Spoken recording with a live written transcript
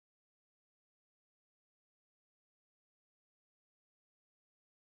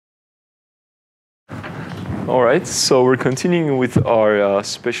All right, so we're continuing with our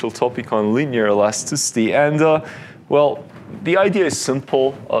special topic on linear elasticity. And, well, the idea is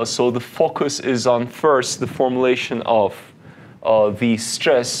simple. So the focus is on, first, the formulation of the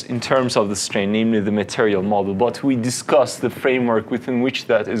stress in terms of the strain, namely the material model. But we discussed the framework within which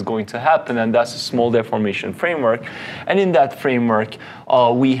that is going to happen, and that's a small deformation framework. And in that framework,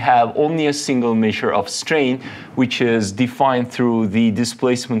 we have only a single measure of strain, which is defined through the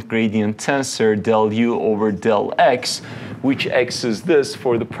displacement gradient tensor del u over del x, which x is this.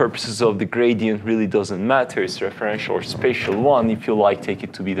 For the purposes of the gradient, really doesn't matter. It's referential or spatial one. If you like, take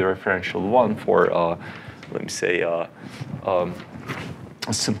it to be the referential one for let me say,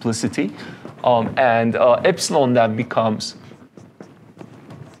 simplicity. And epsilon then becomes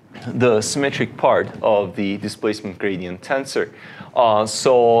the symmetric part of the displacement gradient tensor.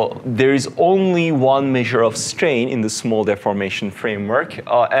 So there is only one measure of strain in the small deformation framework.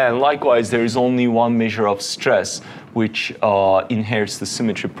 And likewise, there is only one measure of stress, which inherits the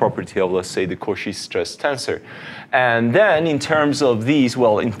symmetry property of, let's say, the Cauchy stress tensor. And then in terms of these,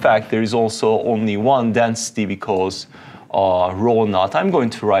 well, in fact, there is also only one density because rho naught, I'm going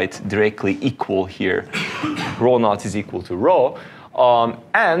to write directly equal here. Rho naught is equal to rho.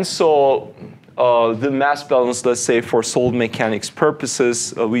 And so the mass balance, let's say, for solid mechanics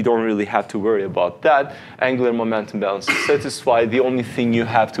purposes, we don't really have to worry about that. Angular momentum balance is satisfied. The only thing you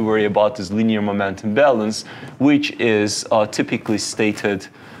have to worry about is linear momentum balance, which is typically stated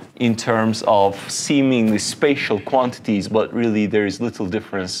in terms of seemingly spatial quantities, but really there is little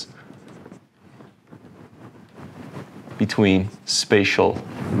difference between spatial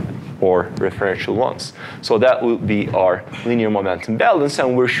or referential ones. So that will be our linear momentum balance,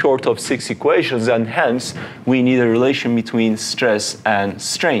 and we're short of 6 equations, and hence we need a relation between stress and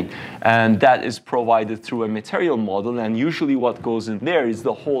strain. And that is provided through a material model, and usually what goes in there is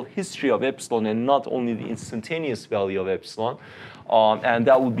the whole history of epsilon and not only the instantaneous value of epsilon. And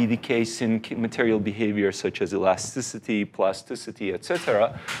that would be the case in material behavior such as elasticity, plasticity,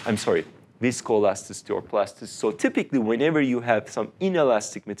 etc. I'm sorry, viscoelasticity or plasticity. So typically, whenever you have some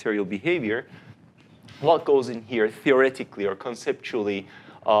inelastic material behavior, what goes in here theoretically or conceptually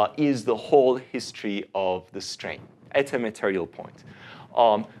is the whole history of the strain at a material point.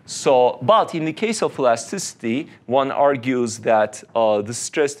 But in the case of elasticity, one argues that the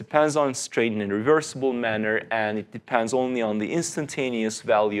stress depends on strain in a reversible manner, and it depends only on the instantaneous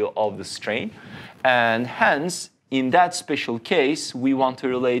value of the strain. And hence, in that special case, we want to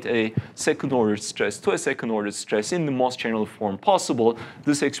relate a second-order stress to a second-order stress in the most general form possible.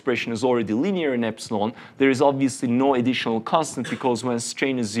 This expression is already linear in epsilon. There is obviously no additional constant because when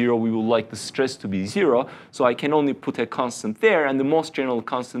strain is 0, we would like the stress to be 0. So I can only put a constant there, and the most general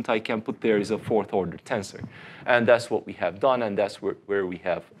constant I can put there is a fourth-order tensor. And that's what we have done, and that's where we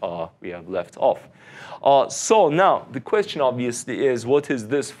have left off. So now the question obviously is, what is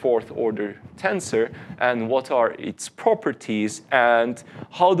this fourth-order tensor, and what are its properties, and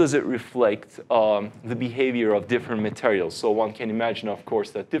how does it reflect the behavior of different materials? So one can imagine, of course,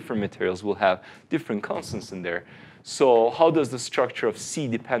 that different materials will have different constants in there. So how does the structure of C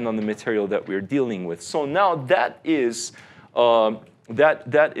depend on the material that we're dealing with? So now that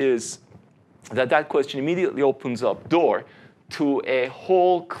question immediately opens up door to a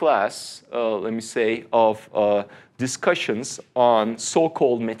whole class, let me say, of discussions on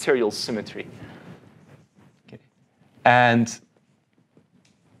so-called material symmetry. Okay. And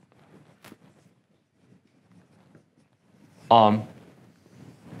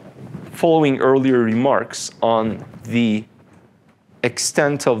following earlier remarks on the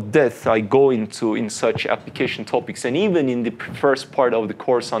extent of depth I go into in such application topics, and even in the first part of the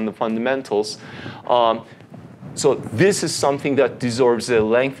course on the fundamentals, so this is something that deserves a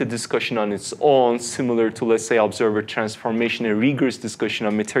lengthy discussion on its own, similar to, let's say, observer transformation. A rigorous discussion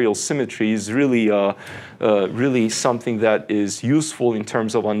on material symmetry is really, really something that is useful in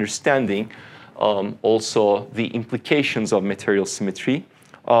terms of understanding also the implications of material symmetry.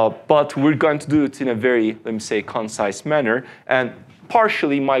 But we're going to do it in a very, let me say, concise manner. And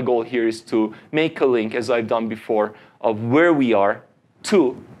partially, my goal here is to make a link, as I've done before, of where we are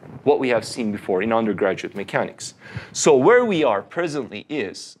to what we have seen before in undergraduate mechanics. So where we are presently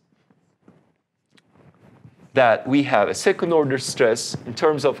is that we have a second-order stress in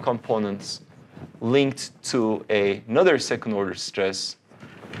terms of components linked to another second-order stress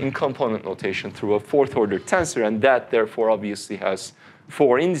in component notation through a fourth-order tensor, and that, therefore, obviously has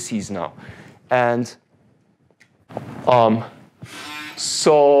 4 indices now. And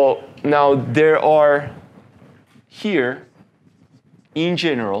so now there are here, in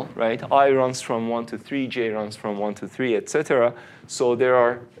general, right, I runs from 1 to 3, J runs from 1 to 3, etc. So there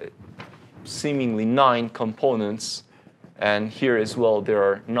are seemingly 9 components. And here as well, there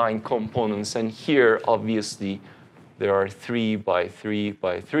are 9 components. And here, obviously, there are 3 by 3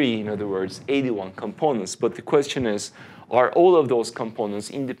 by 3. In other words, 81 components. But the question is, are all of those components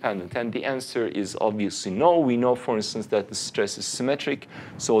independent? And the answer is obviously no. We know, for instance, that the stress is symmetric.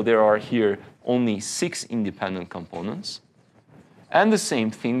 So there are here only 6 independent components. And the same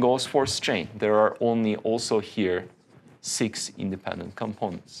thing goes for strain. There are only also here 6 independent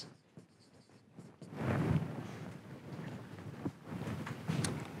components.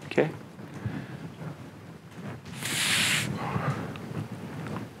 Okay.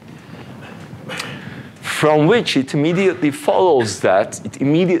 From which it immediately follows that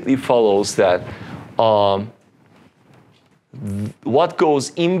what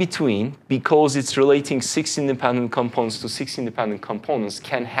goes in between, because it's relating 6 independent components to 6 independent components,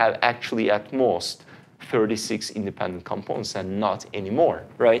 can have actually at most 36 independent components and not anymore,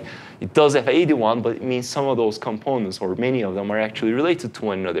 right? It does have 81, but it means some of those components, or many of them, are actually related to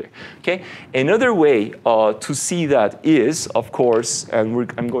one another, okay? Another way to see that is, of course,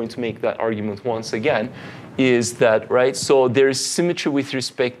 and I'm going to make that argument once again, is that, right, so there's symmetry with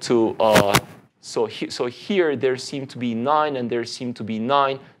respect to, so here there seem to be 9 and there seem to be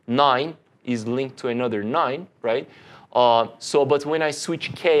 9. 9 is linked to another 9, right? But when I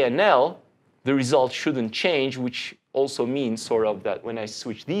switch K and L, the result shouldn't change, which also means sort of that when I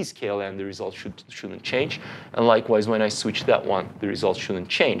switch these KLN, the result shouldn't change. And likewise, when I switch that one, the result shouldn't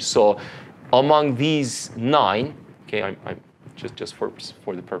change. So among these 9, okay, I'm just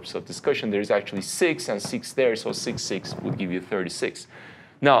for the purpose of discussion, there's actually 6 and 6 there, so 6, 6 would give you 36.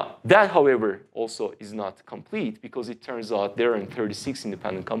 Now, that, however, also is not complete, because it turns out there are 36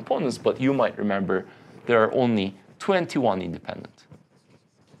 independent components, but you might remember there are only 21 independent.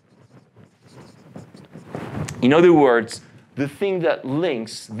 In other words, the thing that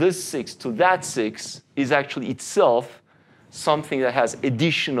links this 6 to that 6 is actually itself something that has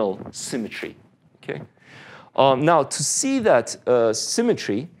additional symmetry, okay? Now, to see that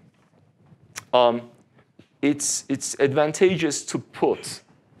symmetry, it's advantageous to put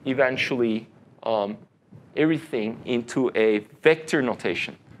eventually everything into a vector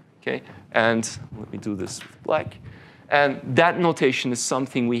notation, okay? And let me do this with black. And that notation is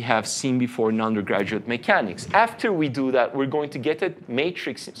something we have seen before in undergraduate mechanics. After we do that, we're going to get a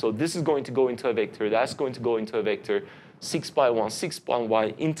matrix. So this is going to go into a vector. That's going to go into a vector. 6 by 1, 6 by 1,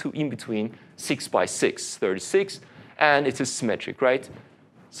 in between 6 by 6, 36. And it is symmetric, right?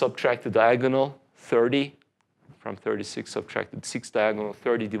 Subtract the diagonal, 30. From 36, subtracted 6 diagonal,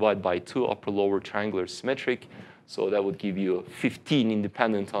 30 divided by 2, upper lower triangular symmetric. So that would give you 15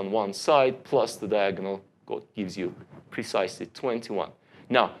 independent on one side, plus the diagonal gives you precisely 21.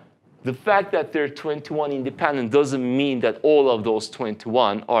 Now, the fact that there are 21 independent doesn't mean that all of those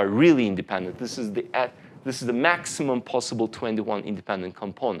 21 are really independent. This is the maximum possible 21 independent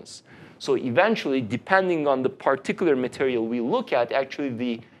components. So eventually, depending on the particular material we look at, actually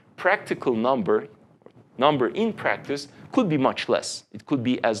the practical number in practice could be much less. It could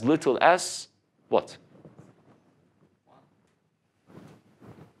be as little as what?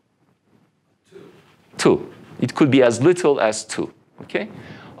 2. It could be as little as 2, okay?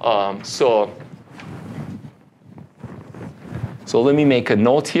 So let me make a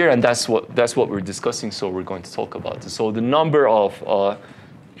note here, and that's what we're discussing, so we're going to talk about this. So the number of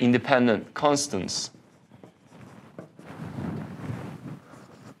independent constants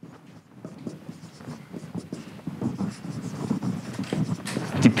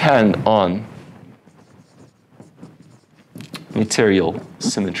depend on material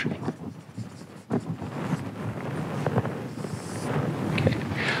symmetry.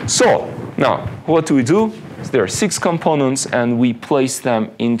 So now, what do? So there are 6 components, and we place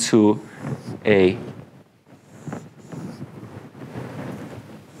them into a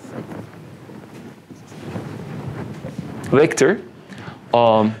vector.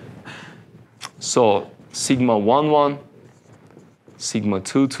 So sigma 1, 1, sigma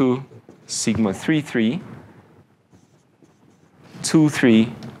 2, 2, sigma 3, 3, 2,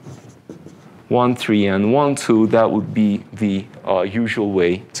 3, 1, 3, and 1, 2, that would be the usual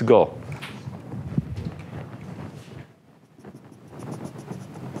way to go.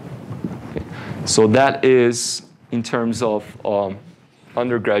 Okay. So that is in terms of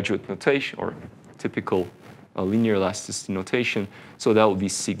undergraduate notation or typical linear elasticity notation. So that would be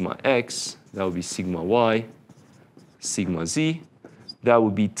sigma x, that would be sigma y, sigma z. That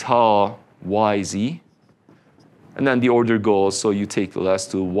would be tau yz. And then the order goes, so you take the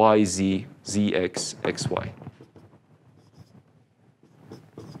last two, yz, zx, xy.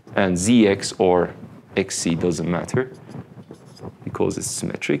 And zx or xc doesn't matter, because it's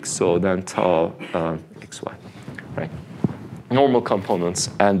symmetric. So then tau xy, right? Normal components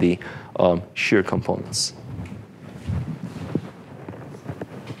and the shear components.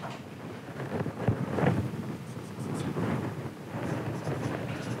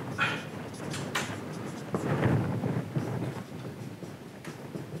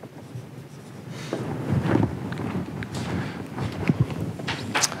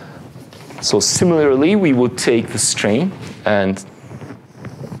 So similarly, we would take the strain and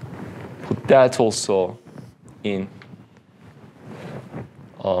put that also in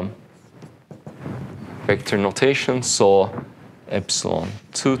vector notation. So epsilon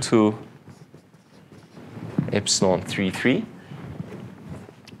 2, 2, epsilon 3, 3.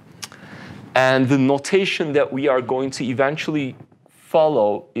 And the notation that we are going to eventually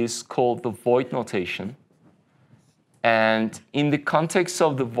follow is called the void notation. And in the context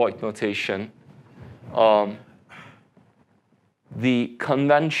of the void notation, the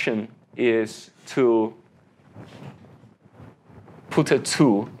convention is to put a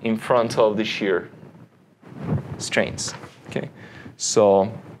 2 in front of the shear strains. Okay,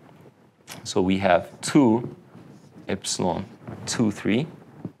 so we have 2 epsilon 2, 3,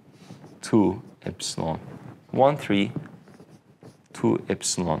 2 epsilon 1, 3, 2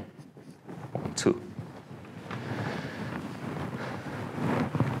 epsilon 1, 2.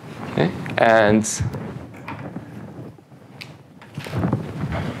 Okay, and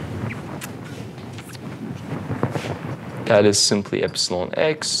that is simply epsilon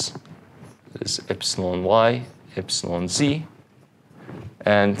x, this is epsilon y, epsilon z,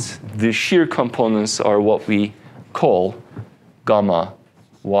 and the shear components are what we call gamma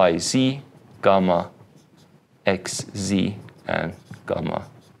yz, gamma xz, and gamma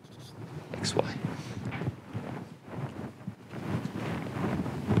xy.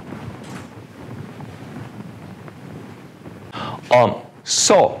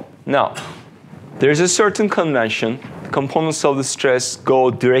 So now, there's a certain convention. The components of the stress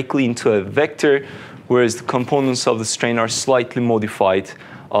go directly into a vector, whereas the components of the strain are slightly modified.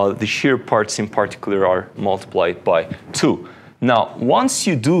 The shear parts in particular are multiplied by 2. Now, once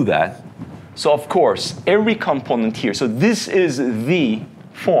you do that, so of course, every component here, so this is the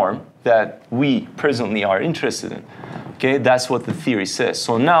form that we presently are interested in. Okay, that's what the theory says.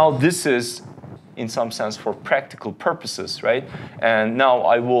 So now this is, in some sense, for practical purposes, right? And now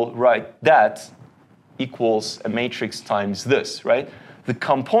I will write that equals a matrix times this, right? The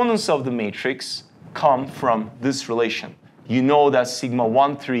components of the matrix come from this relation. You know that sigma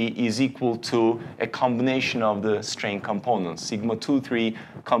 1, 3 is equal to a combination of the strain components. Sigma 2, 3,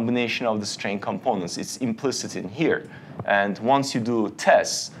 combination of the strain components. It's implicit in here. And once you do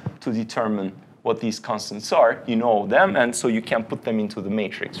tests to determine what these constants are, you know them, and so you can put them into the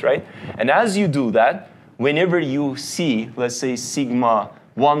matrix, right? And as you do that, whenever you see, let's say, sigma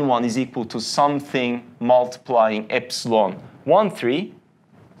 1, 1 is equal to something multiplying epsilon 1, 3,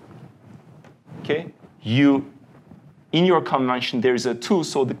 okay, in your convention, there's a 2,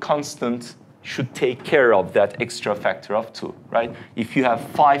 so the constant should take care of that extra factor of 2, right? If you have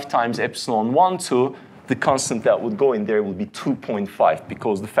 5 times epsilon 1, 2, the constant that would go in there would be 2.5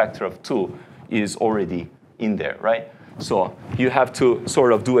 because the factor of 2 is already in there, right? So you have to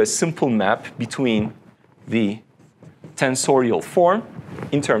sort of do a simple map between the tensorial form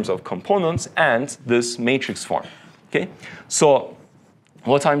in terms of components and this matrix form, okay? So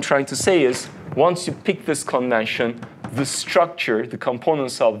what I'm trying to say is, once you pick this convention, the structure, the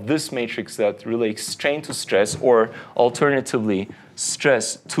components of this matrix that relates strain to stress, or alternatively,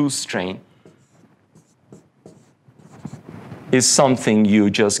 stress to strain, is something you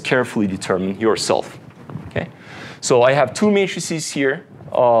just carefully determine yourself, okay? So I have 2 matrices here,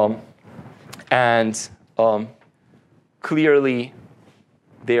 and clearly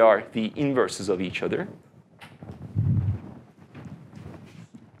they are the inverses of each other.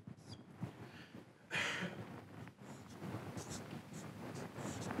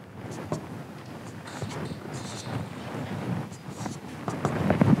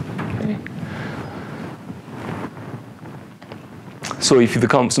 So if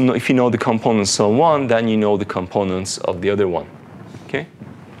you know the components of one, then you know the components of the other one, okay?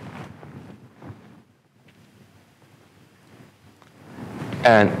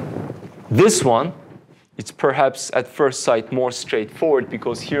 And this one, it's perhaps at first sight more straightforward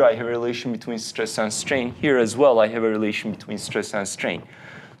because here I have a relation between stress and strain. Here as well, I have a relation between stress and strain.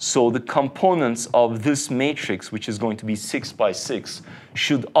 So the components of this matrix, which is going to be 6 by 6,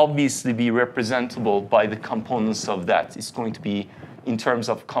 should obviously be representable by the components of that. It's going to be in terms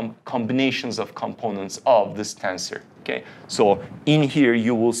of combinations of components of this tensor, okay? So in here,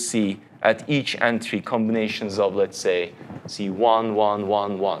 you will see at each entry combinations of, let's say, C1, 1,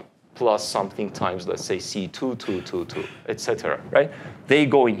 1, 1, plus something times, let's say, C2, 2, 2, 2, etc., right? They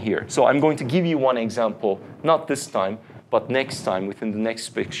go in here. So I'm going to give you one example, not this time, but next time, within the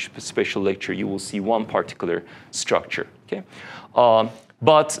next special lecture, you will see one particular structure, okay?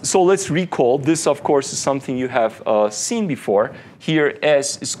 So let's recall, this, of course, is something you have seen before. Here,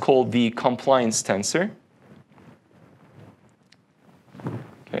 S is called the compliance tensor.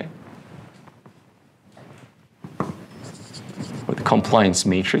 Okay. Or the compliance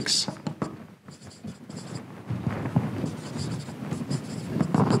matrix.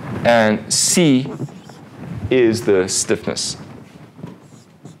 And C is the stiffness.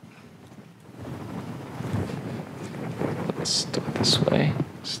 Let's do it this way,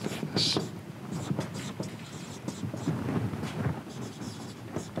 stiffness.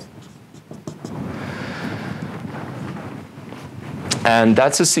 And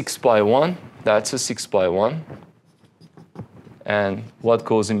that's a 6x1, that's a 6x1. And what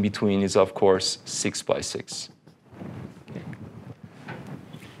goes in between is, of course, 6x6. Okay.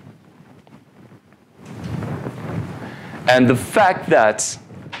 And the fact that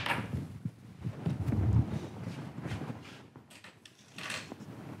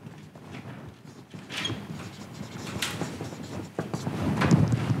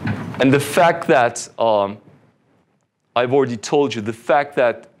I've already told you, the fact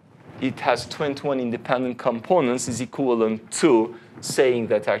that it has 21 independent components is equivalent to saying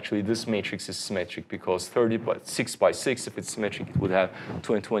that actually this matrix is symmetric, because 6 by 6, if it's symmetric, it would have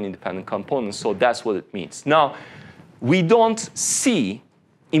 21 independent components. So that's what it means. Now, we don't see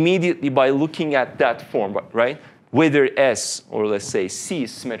immediately by looking at that form, right, whether S or let's say C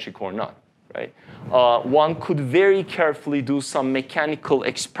is symmetric or not, right? One could very carefully do some mechanical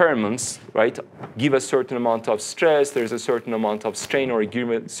experiments, right? Give a certain amount of stress, there's a certain amount of strain, or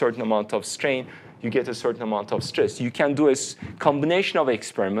give a certain amount of strain, you get a certain amount of stress. You can do a combination of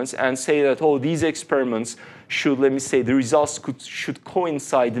experiments and say that, oh, these experiments should, let me say, the results should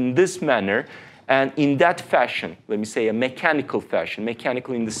coincide in this manner, and in that fashion, let me say a mechanical fashion,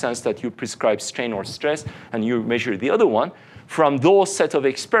 mechanical in the sense that you prescribe strain or stress and you measure the other one. From those set of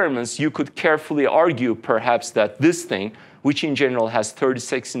experiments, you could carefully argue perhaps that this thing, which in general has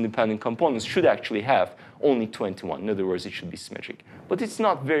 36 independent components, should actually have only 21. In other words, it should be symmetric. But it's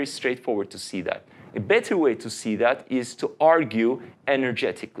not very straightforward to see that. A better way to see that is to argue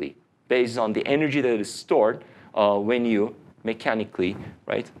energetically, based on the energy that is stored when you mechanically,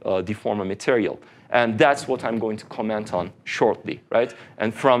 right, deform a material. And that's what I'm going to comment on shortly, right?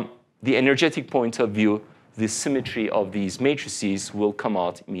 And from the energetic point of view, the symmetry of these matrices will come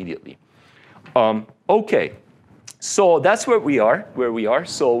out immediately. Okay, so that's where we are.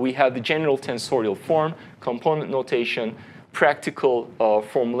 So we have the general tensorial form, component notation, practical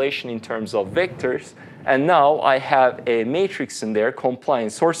formulation in terms of vectors. And now I have a matrix in there,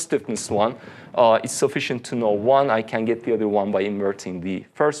 compliance or stiffness one. It's sufficient to know one. I can get the other one by inverting the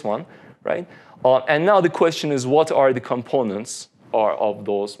first one, right? And now the question is, what are the components of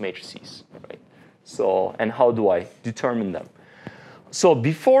those matrices, right? So, and how do I determine them? So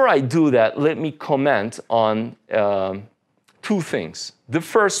before I do that, let me comment on two things. The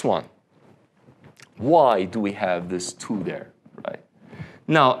first one, why do we have this 2 there, right?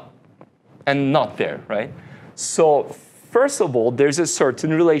 Now, and not there, right? So first of all, there's a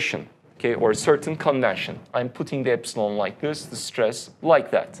certain relation, okay, or a certain convention. I'm putting the epsilon like this, the stress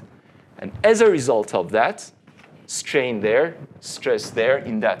like that. And as a result of that, strain there, stress there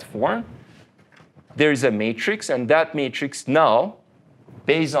in that form, there is a matrix, and that matrix now,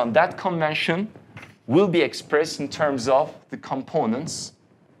 based on that convention, will be expressed in terms of the components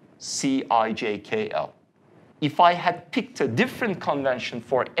C, I, J, K, L. If I had picked a different convention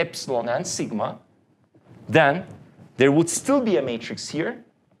for epsilon and sigma, then there would still be a matrix here,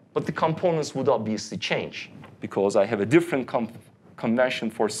 but the components would obviously change because I have a different convention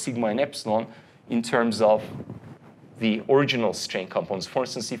for sigma and epsilon in terms of the original strain components. For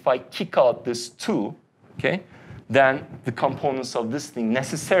instance, if I kick out this 2, okay, then the components of this thing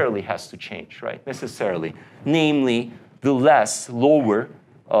necessarily has to change, right? Necessarily. Namely, the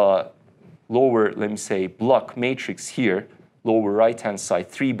lower, let me say, block matrix here, lower right-hand side,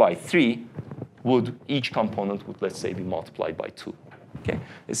 3 by 3, each component would, let's say, be multiplied by 2. Okay?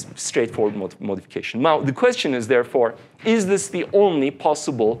 It's straightforward modification. Now, the question is, therefore, is this the only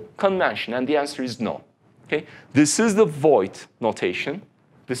possible convention? And the answer is no. Okay? This is the void notation.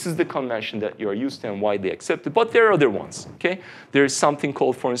 This is the convention that you are used to and widely accepted. But there are other ones. Okay? There is something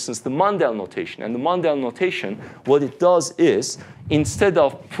called, for instance, the Mundell notation. And the Mundell notation, what it does is, instead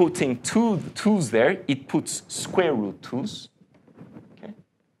of putting 2's there, it puts square root 2's. Okay?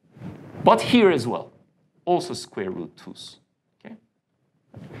 But here as well. also square root 2's. Okay?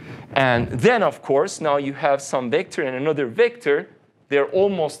 And then, of course, now you have some vector and another vector. They're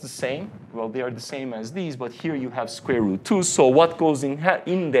almost the same. Well, they are the same as these, but here you have square root 2. So what goes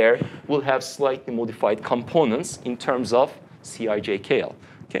in there will have slightly modified components in terms ofCijkl.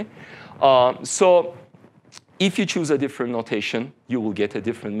 Okay? So if you choose a different notation, you will get a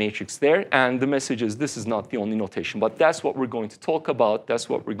different matrix there. And the message is this is not the only notation, but that's what we're going to talk about. That's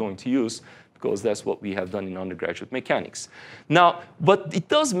what we're going to use, because that's what we have done in undergraduate mechanics. Now, but it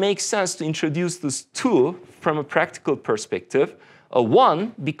does make sense to introduce this 2 from a practical perspective.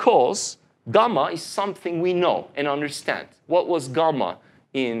 1, because gamma is something we know and understand. What was gamma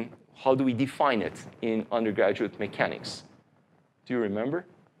in, how do we define it in undergraduate mechanics? Do you remember?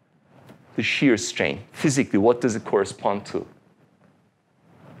 The shear strain. Physically, what does it correspond to?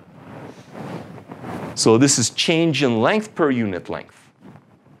 So this is change in length per unit length.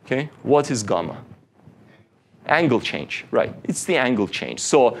 Okay, what is gamma? Angle change, right? It's the angle change.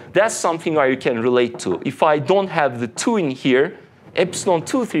 So that's something you can relate to. If I don't have the 2 in here, epsilon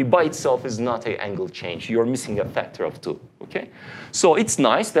 2,3 by itself is not an angle change. You're missing a factor of 2, okay? So it's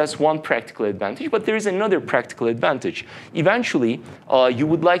nice. That's one practical advantage. But there is another practical advantage. Eventually, you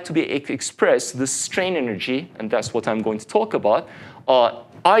would like to express the strain energy, and that's what I'm going to talk about,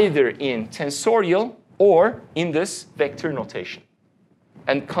 either in tensorial or in this vector notation.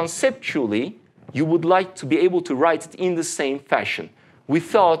 And conceptually, you would like to be able to write it in the same fashion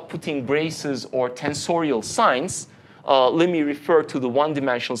without putting braces or tensorial signs. Let me refer to the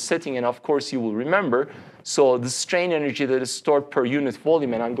one-dimensional setting, and of course you will remember. So the strain energy that is stored per unit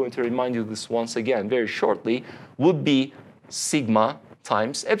volume, and I'm going to remind you this once again very shortly, would be sigma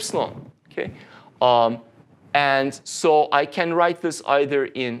times epsilon. Okay? And so I can write this either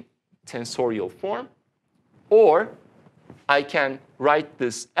in tensorial form, or I can write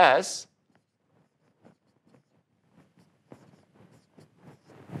this as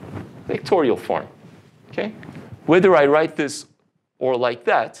vectorial form. Okay? Whether I write this or like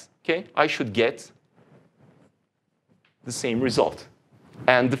that, okay, I should get the same result.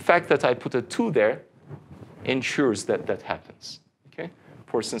 And the fact that I put a 2 there ensures that that happens. Okay?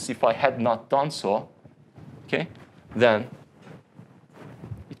 For instance, if I had not done so, okay, then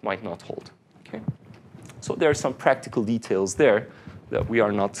it might not hold. Okay? So there are some practical details there that we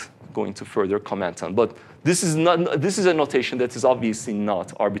are not going to further comment on. But this is a notation that is obviously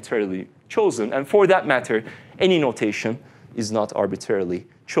not arbitrarily chosen. And for that matter, any notation is not arbitrarily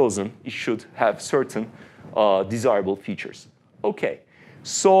chosen. It should have certain desirable features. OK,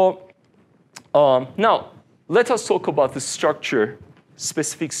 so now let us talk about the structure,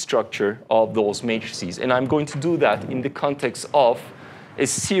 specific structure of those matrices. And I'm going to do that in the context of a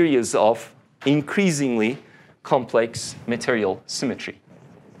series of increasingly complex material symmetry.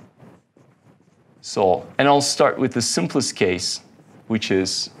 So, and I'll start with the simplest case, which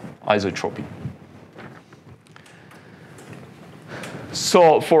is isotropy.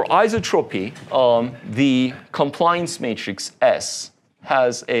 So for isotropy, the compliance matrix S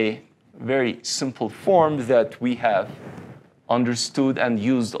has a very simple form that we have understood and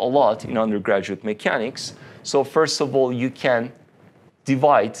used a lot in undergraduate mechanics. So first of all, you can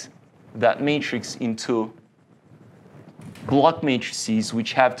divide that matrix into block matrices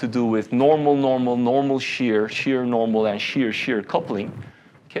which have to do with normal, normal, normal shear, shear normal, and shear, shear coupling.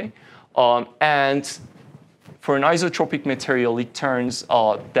 Okay? And for an isotropic material, it turns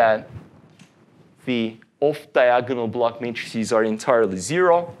out that the off-diagonal block matrices are entirely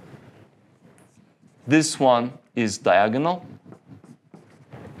 0. This one is diagonal.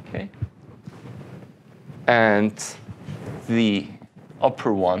 Okay? And the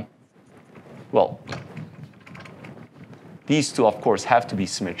upper one, well, these two, of course, have to be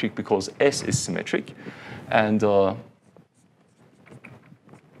symmetric because S is symmetric. And so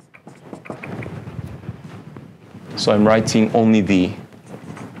I'm writing only the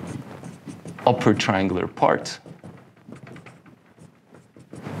upper triangular part.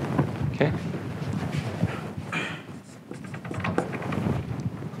 Okay?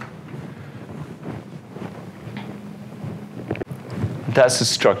 That's the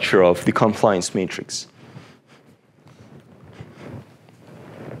structure of the compliance matrix.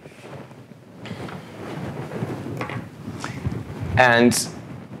 And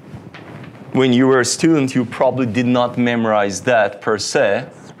when you were a student, you probably did not memorize that per se,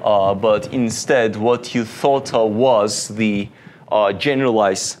 but instead what you thought of was the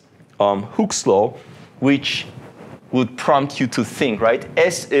generalized Hooke's law, which would prompt you to think, right?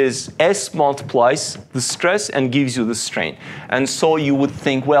 S multiplies the stress and gives you the strain. And so you would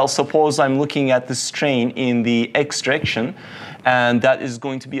think, well, suppose I'm looking at the strain in the x direction, And that is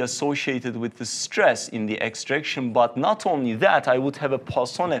going to be associated with the stress in the x direction. But not only that, I would have a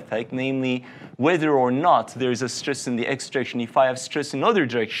Poisson effect, namely whether or not there is a stress in the x direction. If I have stress in other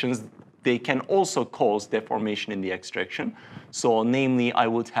directions, they can also cause deformation in the x direction. So namely, I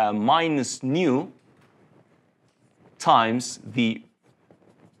would have minus nu times the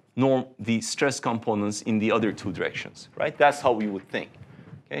stress components in the other two directions, right? That's how we would think,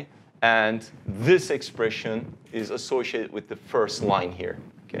 okay? And this expression is associated with the first line here,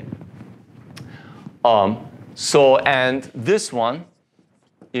 okay? And this one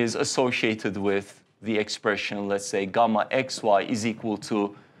is associated with the expression, let's say, gamma xy is equal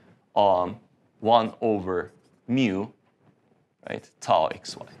to 1 over mu, right, tau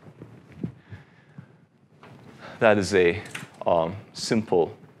xy. That is a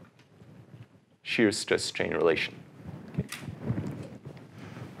simple shear stress strain relation.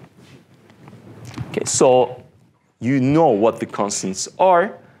 Okay, so you know what the constants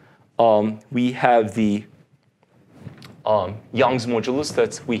are. We have the Young's modulus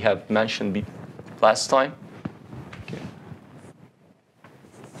that we have mentioned last time. Okay.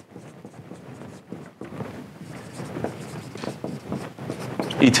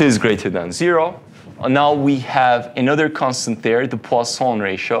 It is greater than 0. Now we have another constant there, the Poisson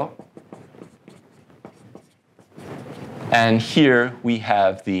ratio. And here we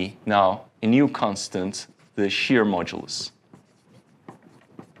have now a new constant, the shear modulus.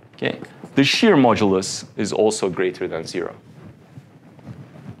 Okay. The shear modulus is also greater than 0.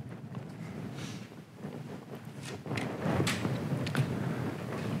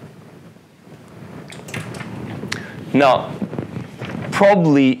 Now,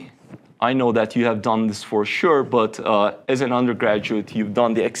 probably, I know that you have done this for sure, but as an undergraduate, you've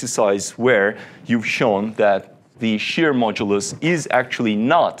done the exercise where you've shown that the shear modulus is actually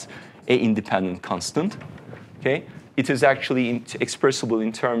not an independent constant. Okay? It is actually expressible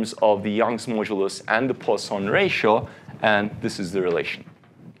in terms of the Young's modulus and the Poisson ratio, and this is the relation.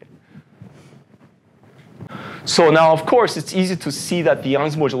 Okay. So now, of course, it's easy to see that the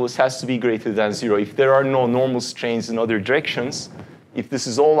Young's modulus has to be greater than 0. If there are no normal strains in other directions, if this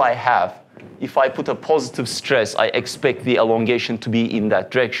is all I have, if I put a positive stress, I expect the elongation to be in that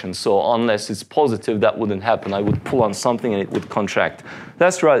direction. So unless it's positive, that wouldn't happen. I would pull on something and it would contract.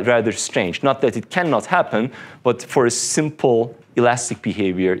 That's rather strange. Not that it cannot happen, but for a simple elastic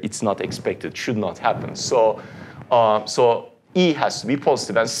behavior, it's not expected, should not happen. So E has to be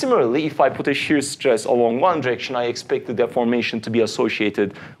positive. And similarly, if I put a shear stress along one direction, I expect the deformation to be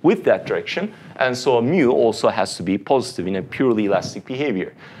associated with that direction. And so mu also has to be positive in a purely elastic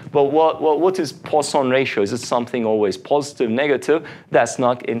behavior. But what is Poisson ratio? Is it something always positive, negative? That's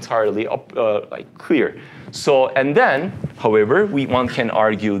not entirely clear. So, and then, however, one can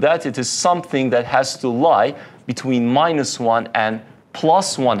argue that it is something that has to lie between -1 and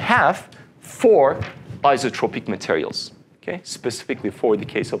 +1/2 for isotropic materials. Okay, specifically for the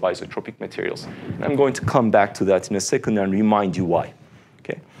case of isotropic materials. And I'm going to come back to that in a second and remind you why.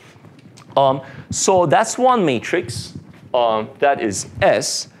 Okay. So that's one matrix. That is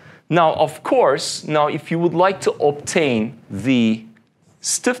S. Now, of course, if you would like to obtain the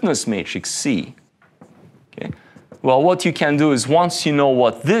stiffness matrix C, okay, well, what you can do is once you know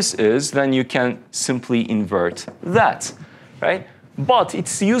what this is, then you can simply invert that, right? But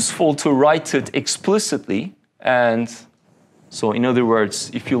it's useful to write it explicitly. And so in other words,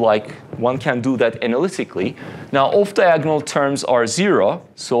 if you like, one can do that analytically. Now, off-diagonal terms are 0.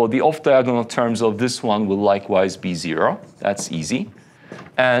 So the off-diagonal terms of this one will likewise be 0. That's easy.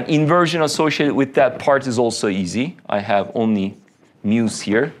 And inversion associated with that part is also easy. I have only mu's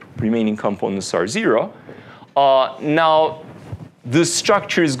here. Remaining components are 0. Now, the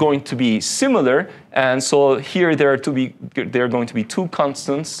structure is going to be similar. And so here there are going to be two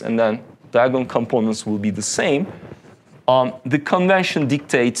constants. And then diagonal components will be the same. The convention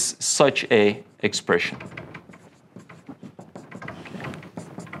dictates such a expression.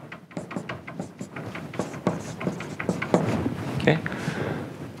 Okay.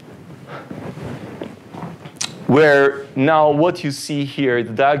 Where now what you see here,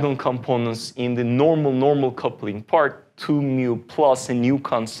 the diagonal components in the normal coupling part, 2 mu plus a new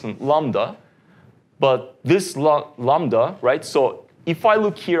constant lambda. But this lambda, right? So if I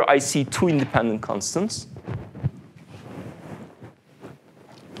look here, I see two independent constants.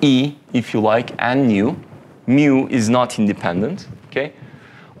 E, if you like, and nu. Mu is not independent, okay?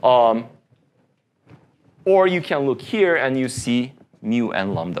 Or you can look here and you see mu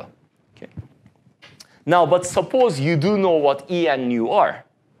and lambda, okay? Now, but suppose you do know what E and nu are.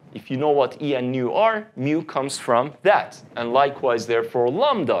 If you know what E and nu are, mu comes from that. And likewise, therefore,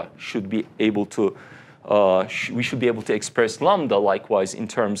 lambda should be able to we should be able to express lambda likewise in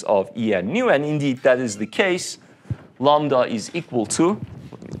terms of E and nu. And indeed, that is the case. Lambda is equal to,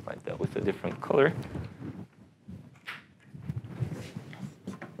 let me write that with a different color.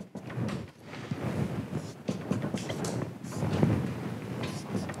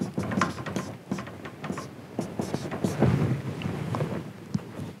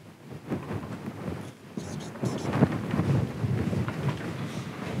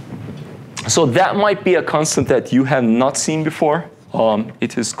 So that might be a constant that you have not seen before.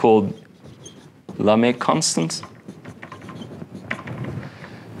 It is called Lamé constant.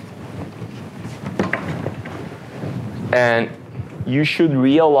 And you should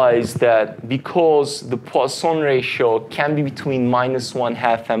realize that because the Poisson ratio can be between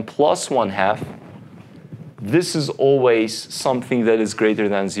 -1/2 and +1/2, this is always something that is greater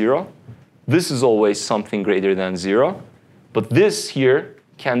than 0. This is always something greater than 0. But this here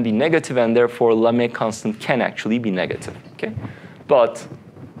can be negative, and therefore Lamé constant can actually be negative. Okay? But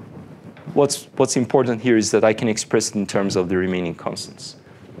what's important here is that I can express it in terms of the remaining constants.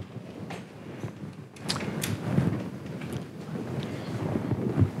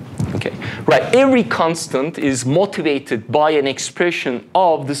 Okay, right. Every constant is motivated by an expression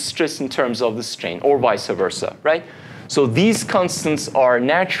of the stress in terms of the strain, or vice versa, right? So these constants are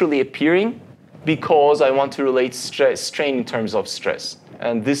naturally appearing because I want to relate strain in terms of stress.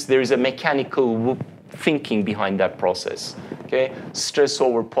 And there is a mechanical thinking behind that process. Okay, stress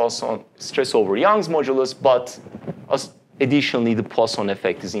over Poisson, stress over Young's modulus, but additionally the Poisson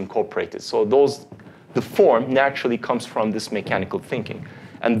effect is incorporated. So the form naturally comes from this mechanical thinking.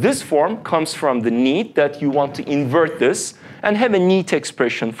 And this form comes from the need that you want to invert this and have a neat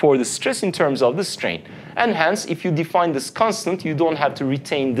expression for the stress in terms of the strain. And hence, if you define this constant, you don't have to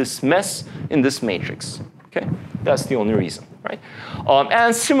retain this mess in this matrix. Okay, that's the only reason, right?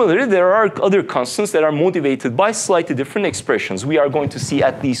 And similarly, there are other constants that are motivated by slightly different expressions. We are going to see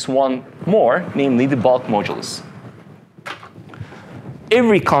at least one more, namely the bulk modulus.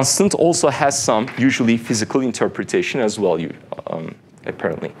 Every constant also has some, usually physical interpretation as well,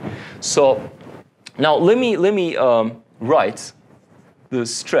 apparently. So now let me write the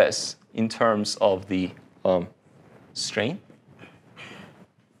stress in terms of the strain.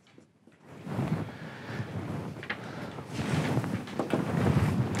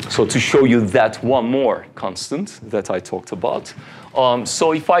 So to show you that one more constant that I talked about.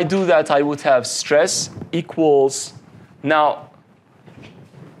 So if I do that, I would have stress equals, now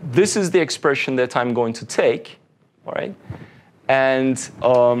this is the expression that I'm going to take, all right? And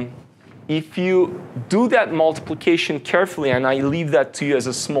if you do that multiplication carefully, and I leave that to you as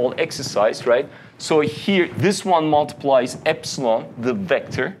a small exercise, right? So here, this one multiplies epsilon, the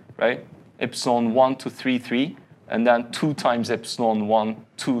vector, right? Epsilon 1 to 3, 3. And then 2 times epsilon 1,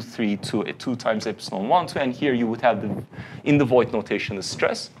 2, 3, 2 times epsilon 1, 2. And here you would have, in the void notation, the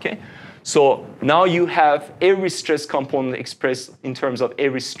stress. Okay? So now you have every stress component expressed in terms of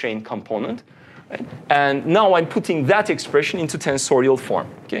every strain component. Right? And now I'm putting that expression into tensorial form.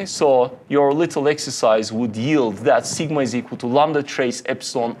 Okay? So your little exercise would yield that sigma is equal to lambda trace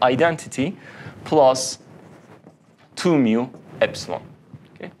epsilon identity plus 2 mu epsilon.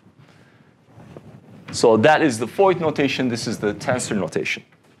 So that is the void notation. This is the tensor notation.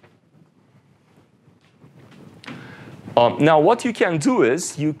 Now what you can do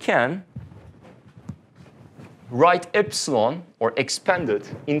is you can write epsilon or expand it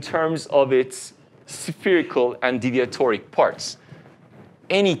in terms of its spherical and deviatoric parts.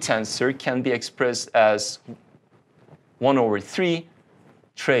 Any tensor can be expressed as 1/3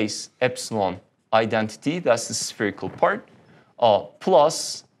 trace epsilon identity, that's the spherical part,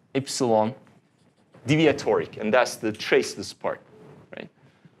 plus epsilon deviatoric, and that's the traceless part, right?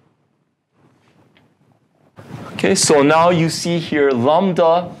 Okay, so now you see here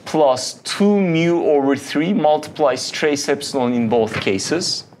lambda plus 2 mu/3 multiplies trace epsilon in both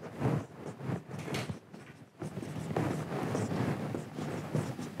cases.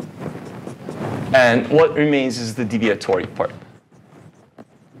 And what remains is the deviatoric part.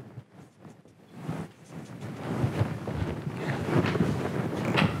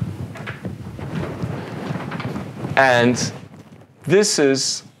 And this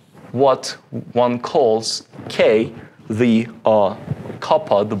is what one calls K, the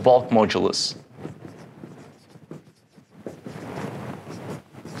kappa, the bulk modulus.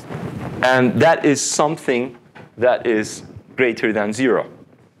 And that is something that is greater than 0.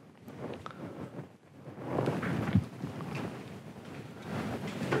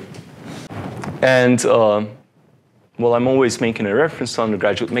 And well, I'm always making a reference to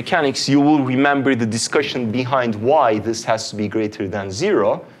undergraduate mechanics. You will remember the discussion behind why this has to be greater than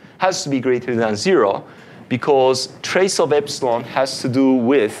 0. has to be greater than 0 because trace of epsilon has to do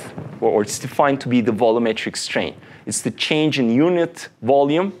with, or it's defined to be the volumetric strain. It's the change in unit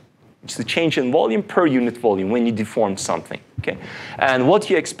volume. It's the change in volume per unit volume when you deform something. Okay? And what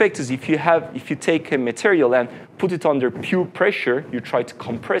you expect is if you take a material and put it under pure pressure, you try to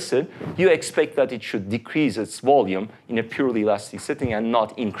compress it, you expect that it should decrease its volume in a purely elastic setting and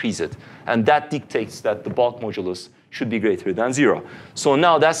not increase it. And that dictates that the bulk modulus should be greater than 0. So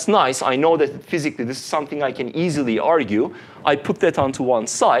now that's nice. I know that physically this is something I can easily argue. I put that onto one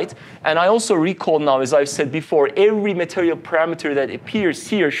side. And I also recall now, as I've said before, every material parameter that appears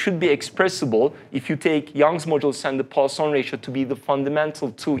here should be expressible if you take Young's modulus and the Poisson ratio to be the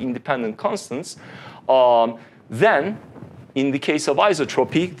fundamental two independent constants. Then, in the case of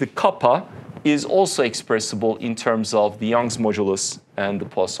isotropy, the kappa is also expressible in terms of the Young's modulus and the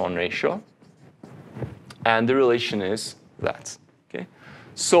Poisson ratio. And the relation is that. Okay?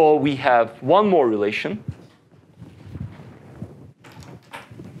 So we have one more relation,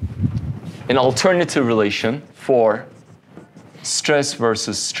 an alternative relation for stress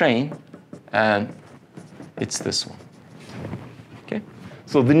versus strain, and it's this one. Okay?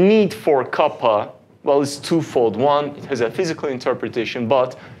 So the need for kappa, well, it's twofold. One, it has a physical interpretation,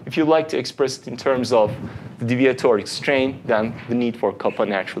 but if you like to express it in terms of the deviatoric strain, then the need for kappa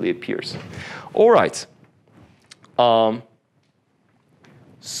naturally appears. All right.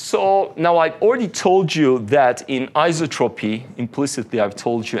 So now I've already told you that in isotropy, implicitly I've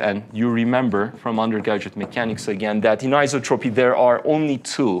told you, and you remember from undergraduate mechanics again, that in isotropy there are only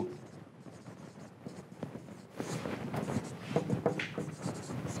two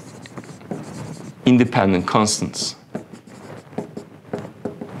independent constants.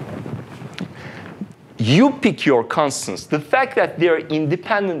 You pick your constants. The fact that they're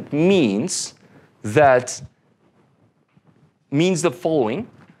independent means the following.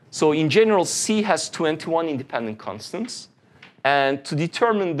 So in general, C has 21 independent constants. And to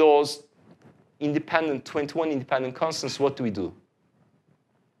determine those 21 independent constants, what do we do?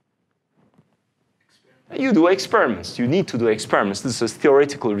 You do experiments. You need to do experiments. This is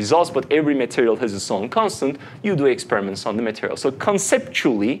theoretical results, but every material has its own constant. You do experiments on the material. So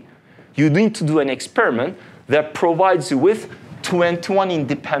conceptually, you need to do an experiment that provides you with 21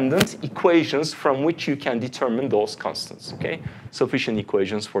 independent equations from which you can determine those constants. Okay, sufficient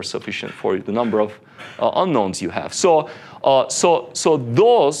equations for the number of unknowns you have. So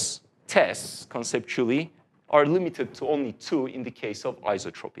those tests conceptually are limited to only two in the case of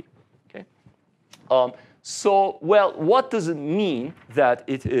isotropy. Okay. So well, what does it mean that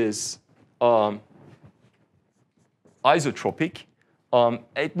it is isotropic?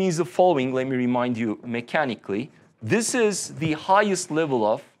 It means the following. Let me remind you mechanically. This is the highest level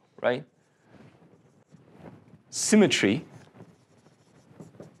of, right, symmetry,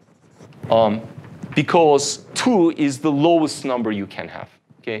 because 2 is the lowest number you can have.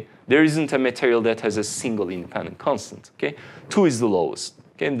 Okay, there isn't a material that has a single independent constant. Okay, 2 is the lowest.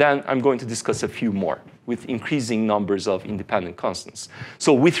 Okay, and then I'm going to discuss a few more with increasing numbers of independent constants.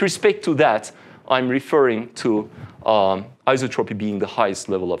 So with respect to that, I'm referring to isotropy being the highest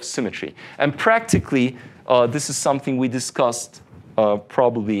level of symmetry. And practically, this is something we discussed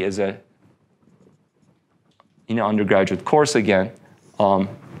probably as in an undergraduate course again,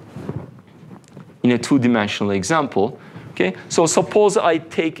 in a two-dimensional example. Okay, so suppose I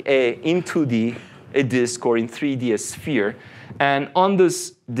take in 2D a disk, or in 3D a sphere, and on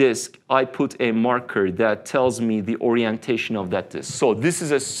this disk I put a marker that tells me the orientation of that disk. So this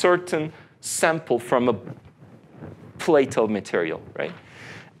is a certain sample from a plate of material, right?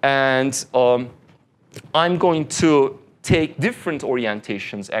 And I'm going to take different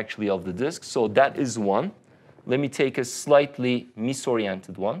orientations actually of the disk. So that is one. Let me take a slightly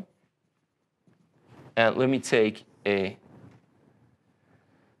misoriented one. And let me take a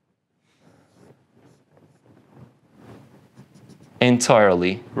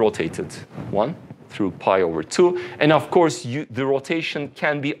entirely rotated one through pi over 2. And of course, the rotation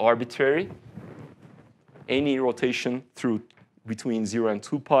can be arbitrary. Any rotation through between 0 and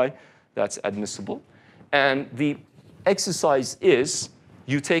 2 pi, that's admissible. And the exercise is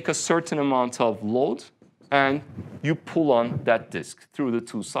you take a certain amount of load and you pull on that disk through the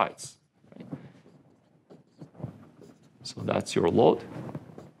two sides. Right? So that's your load.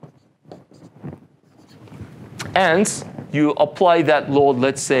 And you apply that load,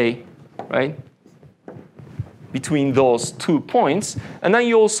 let's say, right, between those 2 points. And then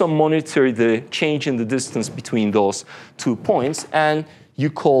you also monitor the change in the distance between those 2 points. And you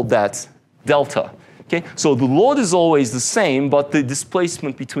call that delta. Okay? So the load is always the same, but the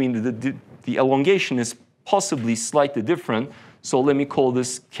displacement between the elongation is possibly slightly different. So let me call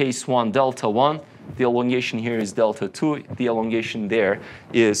this case 1 delta 1. The elongation here is delta 2. The elongation there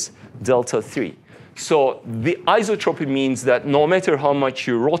is delta 3. So the isotropy means that no matter how much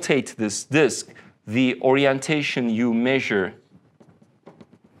you rotate this disk, the orientation you measure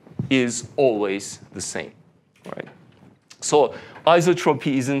is always the same, right? So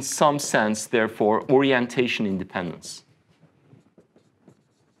isotropy is in some sense, therefore, orientation independence.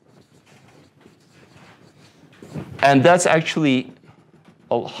 And that's actually,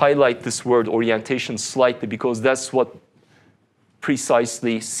 I'll highlight this word orientation slightly because that's what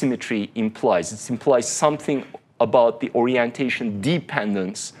precisely symmetry implies. It implies something about the orientation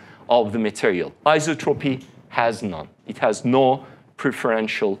dependence of the material. Isotropy has none. It has no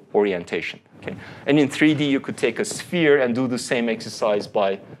preferential orientation. Okay? And in 3D, you could take a sphere and do the same exercise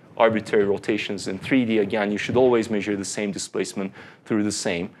by arbitrary rotations. In 3D, again, you should always measure the same displacement through the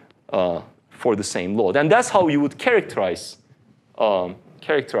same, for the same load. And that's how you would characterize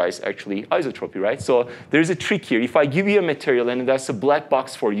actually isotropy, right? So there's a trick here. If I give you a material and that's a black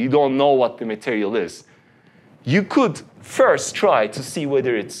box for you, you don't know what the material is. You could first try to see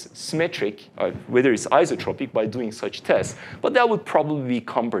whether it's symmetric, or whether it's isotropic by doing such tests, but that would probably be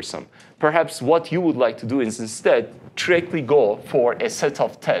cumbersome. Perhaps what you would like to do is instead directly go for a set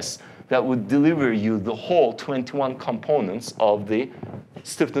of tests that would deliver you the whole 21 components of the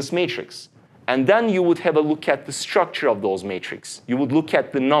stiffness matrix. And then you would have a look at the structure of those matrices. You would look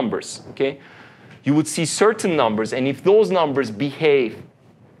at the numbers, okay? You would see certain numbers, and if those numbers behave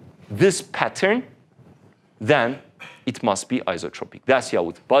this pattern, then it must be isotropic. That's how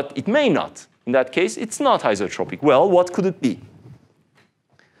it, but it may not. In that case, it's not isotropic. Well, what could it be?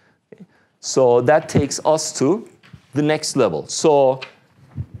 Okay. So that takes us to the next level. So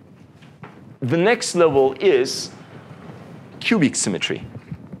the next level is cubic symmetry.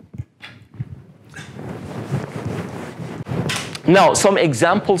 Now, some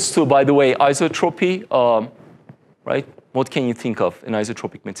examples too, by the way, isotropy, right? What can you think of an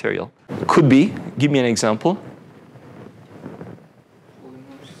isotropic material? Could be, give me an example.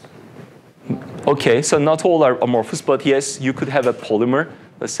 Okay, so not all are amorphous, but yes, you could have a polymer,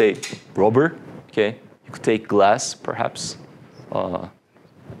 let's say rubber, okay? You could take glass, perhaps,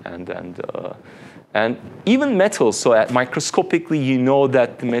 and even metals. So microscopically, you know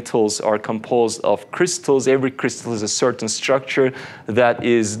that the metals are composed of crystals. Every crystal has a certain structure that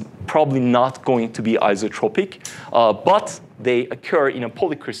is probably not going to be isotropic, but they occur in a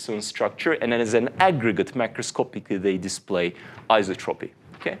polycrystalline structure, and then as an aggregate, macroscopically, they display isotropy.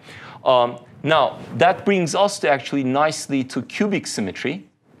 Okay? Now, that brings us to actually nicely to cubic symmetry,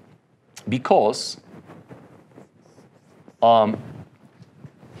 because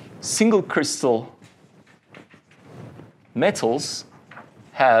single crystal metals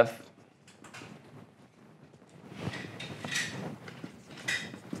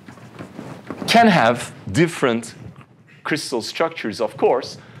can have different crystal structures, of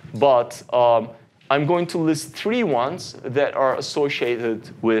course, but I'm going to list 3 ones that are associated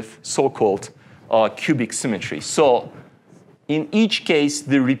with so-called cubic symmetry. So in each case,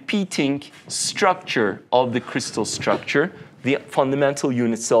 the repeating structure of the crystal structure, the fundamental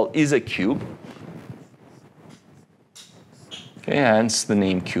unit cell is a cube. Okay, hence the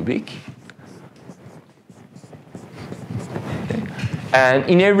name cubic. Okay. And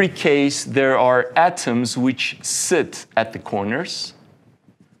in every case, there are atoms which sit at the corners.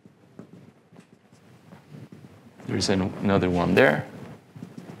 There's another one there.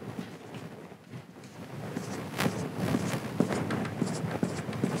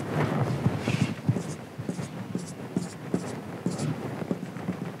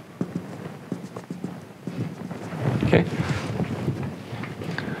 Okay.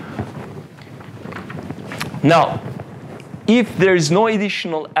 Now, if there is no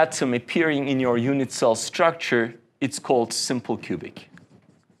additional atom appearing in your unit cell structure, it's called simple cubic.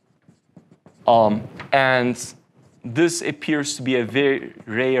 And this appears to be a very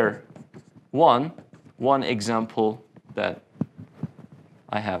rare one. One example that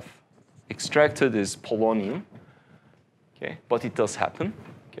I have extracted is polonium. Okay, but it does happen.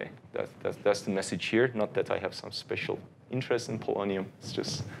 Okay, that's the message here. Not that I have some special interest in polonium. It's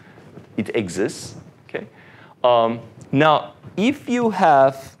just it exists. Okay. Now, if you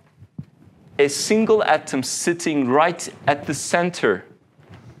have a single atom sitting right at the center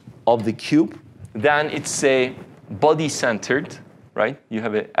of the cube, then it's a body-centered, right? You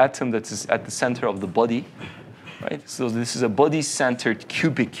have an atom that is at the center of the body, right? So this is a body-centered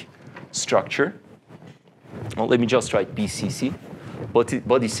cubic structure. Well, let me just write BCC,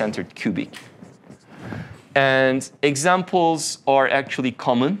 body-centered cubic. And examples are actually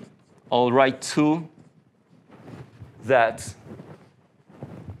common. I'll write 2 that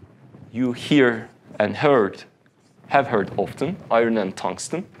you hear and have heard often, iron and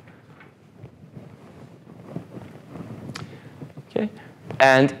tungsten. Okay.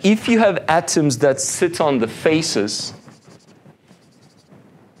 And if you have atoms that sit on the faces,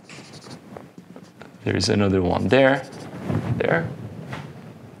 there is another one there,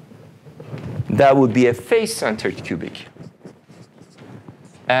 that would be a face-centered cubic.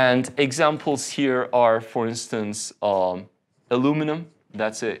 And examples here are, for instance, aluminum.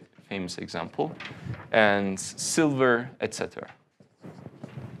 That's a famous example. And silver, etc.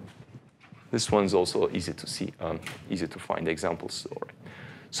 This one's also easy to see, easy to find examples.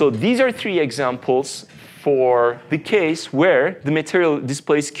 So these are 3 examples for the case where the material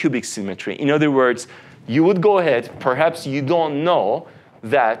displays cubic symmetry. In other words, you would go ahead, perhaps you don't know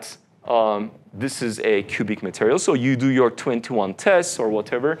that this is a cubic material. So you do your 21 tests or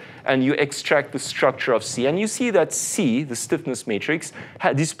whatever, and you extract the structure of C. And you see that C, the stiffness matrix,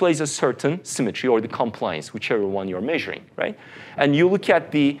 displays a certain symmetry or the compliance, whichever one you're measuring, right? And you look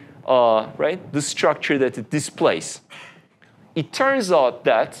at the structure that it displays. It turns out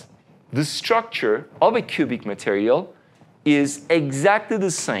that the structure of a cubic material is exactly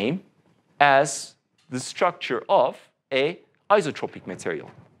the same as the structure of an isotropic material,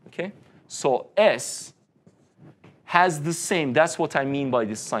 okay? So S has the same, that's what I mean by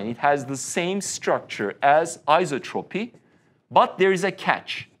this sign. It has the same structure as isotropy, but there is a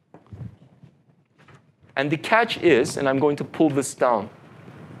catch. And the catch is, and I'm going to pull this down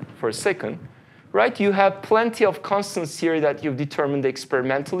for a second, right? You have plenty of constants here that you've determined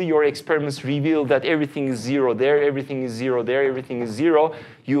experimentally. Your experiments reveal that everything is 0 there, everything is 0 there, everything is 0.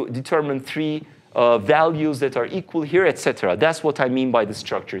 You determine 3 values that are equal here, etc. That's what I mean by the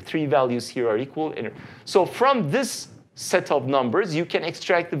structure. 3 values here are equal. So from this set of numbers, you can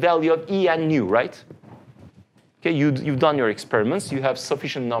extract the value of E and nu, right? Okay, you've done your experiments. You have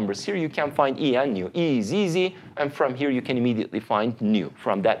sufficient numbers here. You can find E and nu. E is easy, and from here you can immediately find nu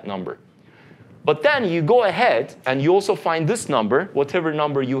from that number. But then you go ahead and you also find this number, whatever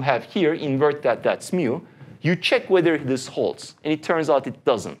number you have here, invert that, that's mu. You check whether this holds, and it turns out it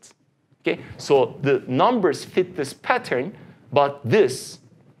doesn't. Okay? So the numbers fit this pattern, but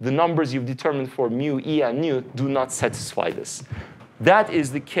the numbers you've determined for mu, E, and nu do not satisfy this. That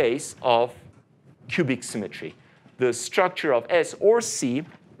is the case of cubic symmetry. The structure of S or C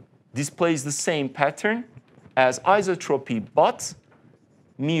displays the same pattern as isotropy, but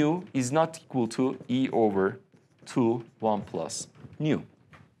mu is not equal to E over 2, 1 plus nu.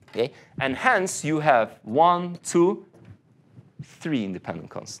 Okay? And hence, you have 1, 2, 3 independent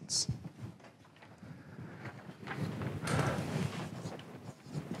constants.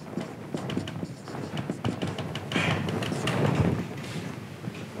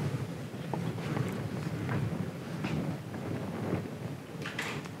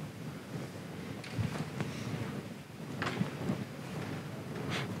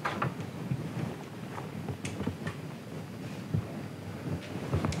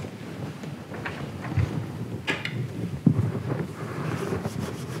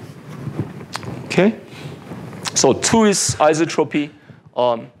 Okay, so 2 is isotropy,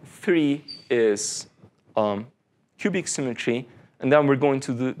 3 is cubic symmetry, and then we're going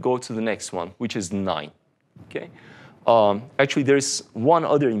to go to the next one, which is 9. Okay, actually there's one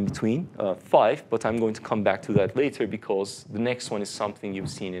other in between, 5, but I'm going to come back to that later because the next one is something you've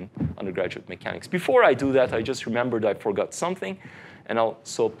seen in undergraduate mechanics. Before I do that, I just remembered I forgot something, and I'll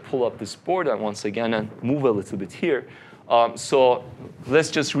so pull up this board and once again and move a little bit here. So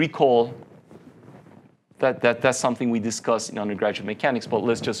let's just recall. That's something we discussed in undergraduate mechanics, but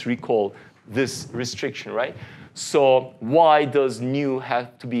let's just recall this restriction, right? So why does nu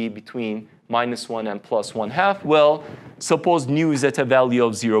have to be between -1 and +1/2? Well, suppose nu is at a value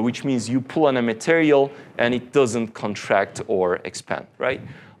of 0, which means you pull on a material and it doesn't contract or expand, right?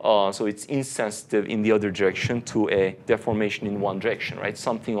 So it's insensitive in the other direction to a deformation in one direction, right?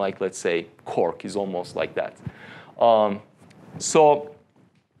 Something like, let's say, cork is almost like that. So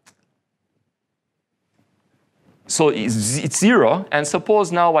it's 0, and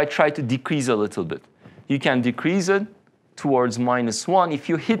suppose now I try to decrease a little bit. You can decrease it towards -1. If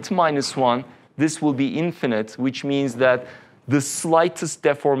you hit -1, this will be infinite, which means that the slightest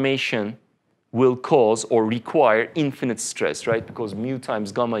deformation will cause or require infinite stress, right? Because mu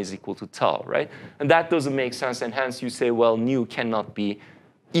times gamma is equal to tau, right? And that doesn't make sense, and hence you say, well, nu cannot be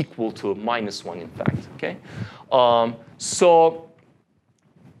equal to -1, in fact, okay? So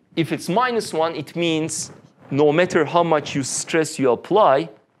if it's -1, it means no matter how much stress you apply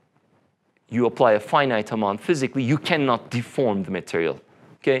a finite amount physically, you cannot deform the material.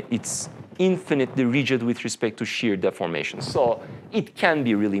 Okay? It's infinitely rigid with respect to shear deformation. So it can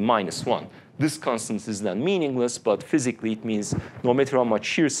be really -1. This constant is then meaningless, but physically it means no matter how much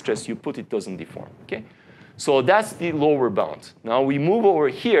shear stress you put, it doesn't deform. Okay? So that's the lower bound. Now we move over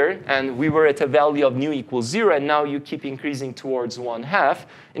here, and we were at a value of nu equals 0, and now you keep increasing towards 1/2.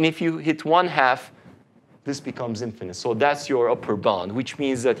 And if you hit 1/2, this becomes infinite. So that's your upper bound, which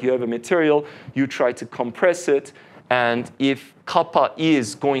means that you have a material, you try to compress it, and if kappa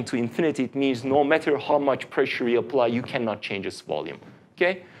is going to infinity, it means no matter how much pressure you apply, you cannot change its volume.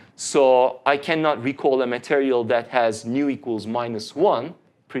 Okay? So I cannot recall a material that has nu equals -1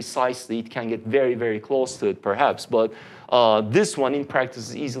 precisely. It can get very, very close to it, perhaps. But this one, in practice,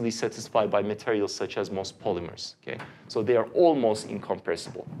 is easily satisfied by materials such as most polymers. Okay? So they are almost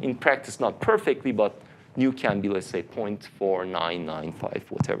incompressible. In practice, not perfectly, but nu can be, let's say, 0.4995,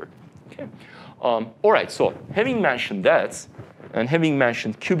 whatever. Okay? All right, so having mentioned that, and having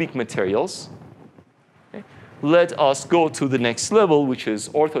mentioned cubic materials, okay, let us go to the next level, which is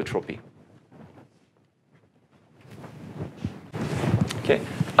orthotropy. Okay?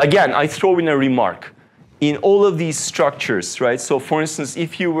 Again, I throw in a remark. In all of these structures, right? So for instance,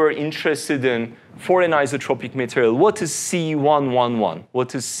 if you were interested in, for an isotropic material, what is C111?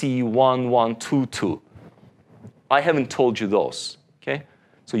 What is C1122? I haven't told you those, okay?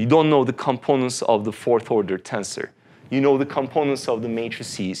 So you don't know the components of the fourth order tensor. You know the components of the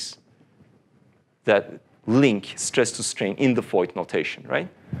matrices that link stress to strain in the Voigt notation, right?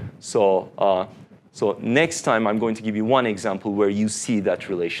 So, so next time I'm going to give you one example where you see that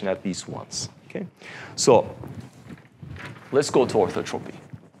relation at least once, okay? So let's go to orthotropy.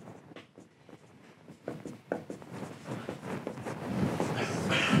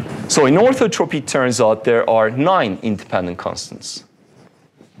 So in orthotropy, it turns out there are 9 independent constants.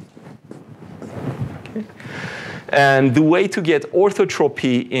 Okay. And the way to get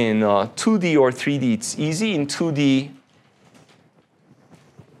orthotropy in 2D or 3D, it's easy. In 2D,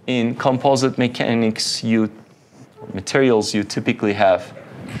 in composite mechanics, materials, you typically have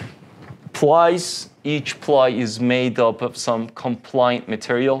plies. Each ply is made up of some compliant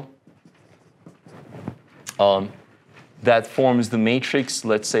material. That forms the matrix,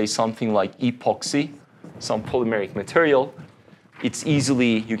 let's say something like epoxy, some polymeric material. It's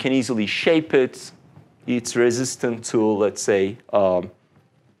easily, you can easily shape it. It's resistant to, let's say,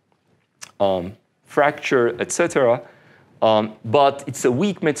 fracture, etc. But it's a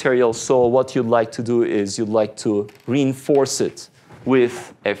weak material, so what you'd like to do is you'd like to reinforce it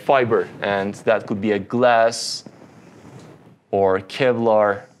with a fiber, and that could be a glass or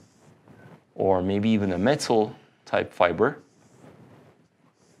Kevlar or maybe even a metal type fiber.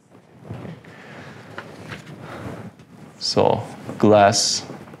 So glass,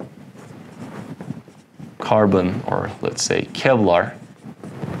 carbon, or let's say Kevlar,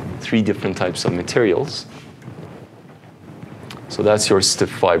 3 different types of materials. So that's your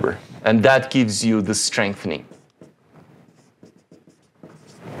stiff fiber. And that gives you the strengthening.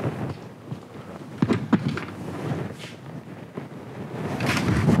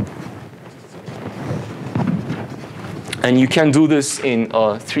 And you can do this in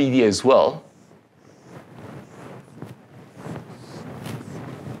 3D as well.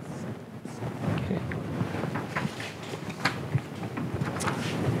 Okay.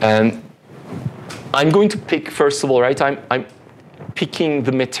 And I'm going to pick, first of all, right? I'm picking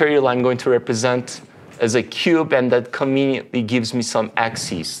the material I'm going to represent as a cube, and that conveniently gives me some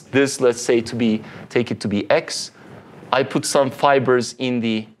axes. This, let's say, take it to be x. I put some fibers in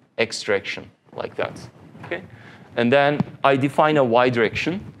the x direction, like that. Okay? And then I define a y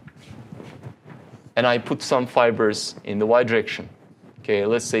direction, and I put some fibers in the y direction. Okay,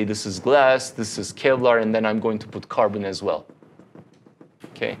 let's say this is glass, this is Kevlar, and then I'm going to put carbon as well.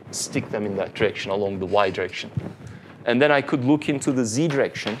 Okay, stick them in that direction along the y direction. And then I could look into the z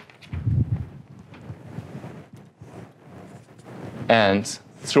direction and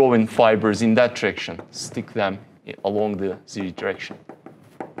throw in fibers in that direction, stick them along the z direction.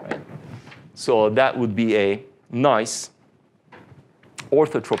 Right? So that would be a nice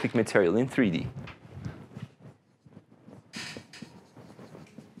orthotropic material in 3D.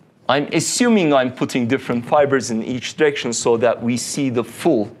 I'm assuming I'm putting different fibers in each direction so that we see the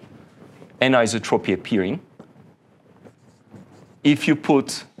full anisotropy appearing. If you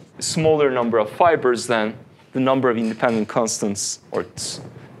put a smaller number of fibers, then the number of independent constants, or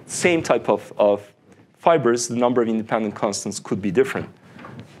same type of fibers, the number of independent constants could be different,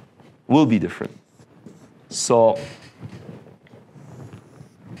 will be different. So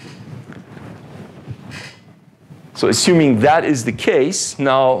assuming that is the case,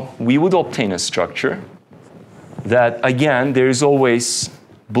 now we would obtain a structure that, again, there is always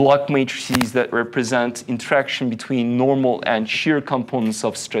block matrices that represent interaction between normal and shear components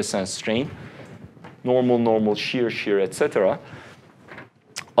of stress and strain. Normal, normal, shear, shear, etc.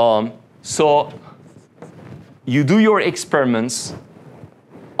 So you do your experiments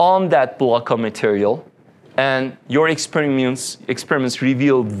on that block of material, and your experiments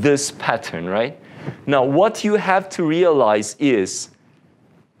reveal this pattern, right? Now, what you have to realize is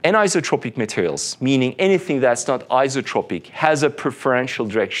anisotropic materials, meaning anything that's not isotropic, has a preferential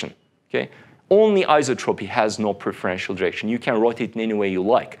direction, okay? Only isotropy has no preferential direction. You can rotate in any way you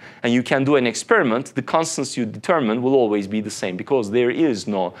like. And you can do an experiment. The constants you determine will always be the same because there is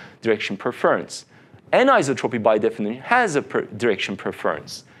no direction preference. Anisotropy, by definition, has a direction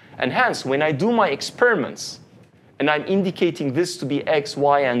preference. And hence, when I do my experiments, and I'm indicating this to be x,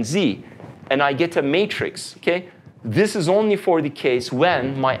 y, and z, and I get a matrix, okay? This is only for the case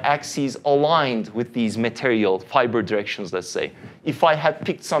when my axes aligned with these material fiber directions, let's say. If I had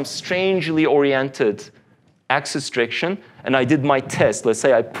picked some strangely oriented axis direction, and I did my test, let's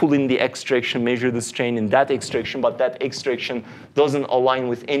say I pull in the x direction, measure the strain in that x direction, but that x direction doesn't align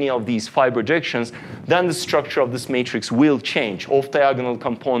with any of these fiber directions, then the structure of this matrix will change. Off-diagonal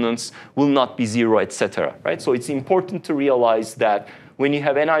components will not be zero, etc. Right? So it's important to realize that when you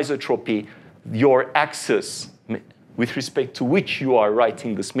have anisotropy, your axis with respect to which you are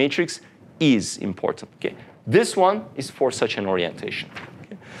writing this matrix is important. Okay? This one is for such an orientation.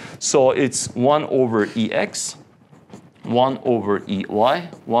 Okay? So it's 1 over Ex, 1 over Ey,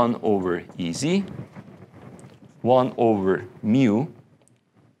 1 over Ez, 1 over mu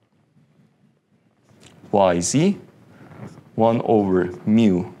Yz, 1 over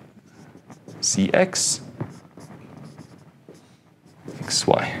mu Cx,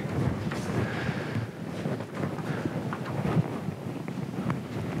 Xy.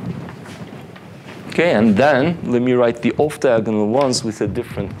 Okay, and then let me write the off-diagonal ones with a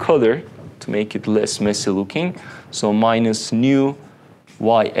different color to make it less messy looking. So minus nu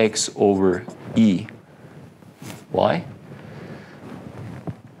Yx over Ey.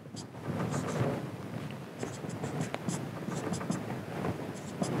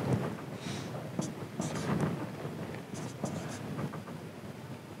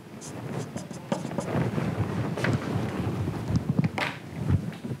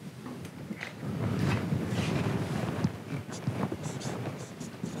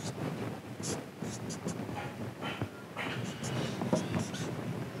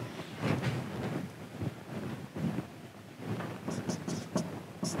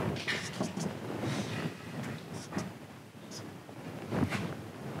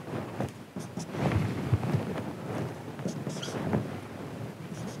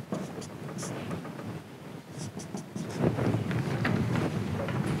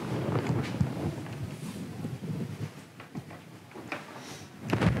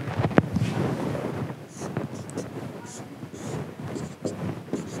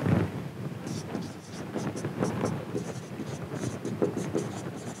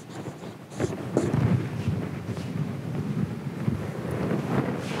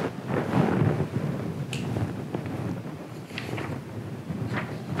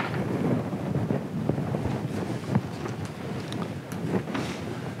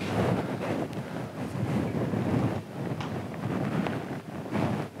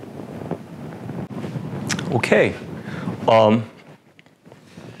 Okay.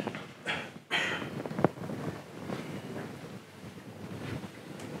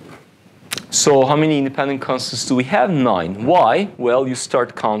 So how many independent constants do we have? 9. Why? Well, you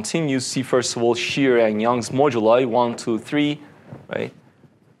start counting. You see, first of all, shear and Young's moduli. 1, 2, 3, right?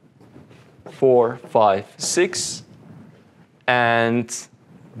 4, 5, 6. And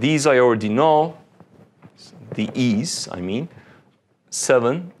these I already know. The E's, I mean.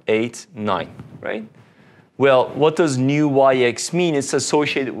 7, 8, 9, right? Well, what does nu Yx mean? It's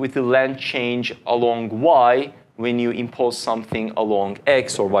associated with the length change along Y when you impose something along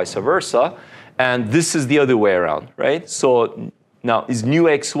X or vice versa. And this is the other way around, right? So now, is nu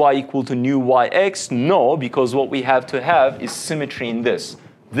xy equal to nu yx? No, because what we have to have is symmetry in this.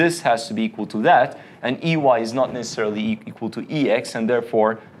 This has to be equal to that. And Ey is not necessarily equal to Ex. And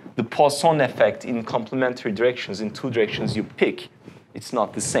therefore, the Poisson effect in complementary directions, in two directions you pick, it's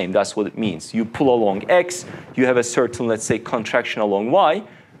not the same. That's what it means. You pull along X, you have a certain, let's say, contraction along Y.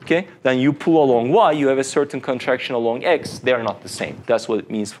 Okay? Then you pull along Y, you have a certain contraction along X. They're not the same. That's what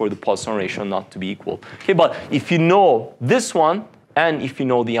it means for the Poisson ratio not to be equal. Okay? But if you know this one, and if you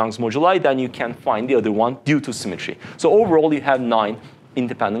know the Young's moduli, then you can find the other one due to symmetry. So overall, you have 9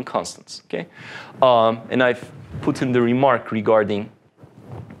 independent constants. Okay? And I've put in the remark regarding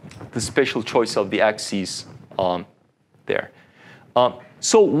the special choice of the axes there.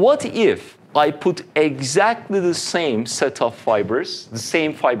 So what if I put exactly the same set of fibers, the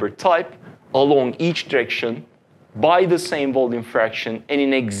same fiber type, along each direction by the same volume fraction and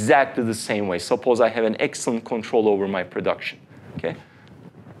in exactly the same way? Suppose I have an excellent control over my production. Okay?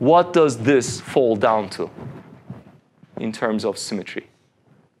 What does this fall down to in terms of symmetry?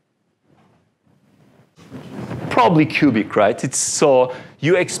 Probably cubic, right? It's so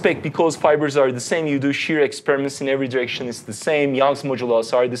you expect, because fibers are the same, you do shear experiments in every direction, it's the same, Young's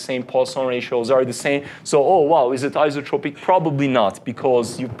modulus are the same, Poisson ratios are the same. So, oh wow, is it isotropic? Probably not,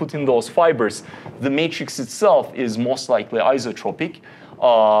 because you put in those fibers. The matrix itself is most likely isotropic,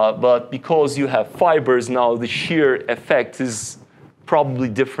 but because you have fibers now, the shear effect is probably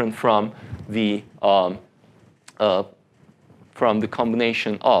different from the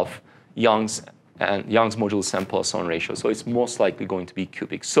combination of Young's modulus and Poisson ratio. So it's most likely going to be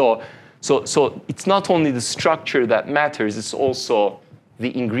cubic. So it's not only the structure that matters, it's also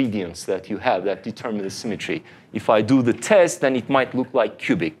the ingredients that you have that determine the symmetry. If I do the test, then it might look like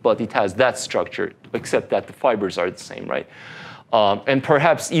cubic, but it has that structure, except that the fibers are the same, right? And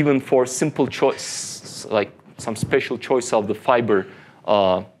perhaps even for simple choice, like some special choice of the fiber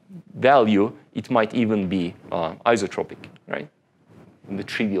value, it might even be isotropic, right? In the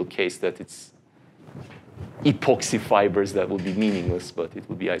trivial case that it's epoxy fibers, that will be meaningless, but it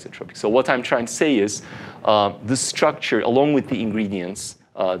will be isotropic. So what I'm trying to say is the structure, along with the ingredients,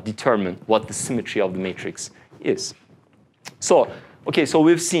 determine what the symmetry of the matrix is. So, okay, so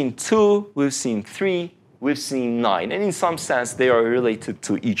we've seen 2, we've seen 3, we've seen 9. And in some sense, they are related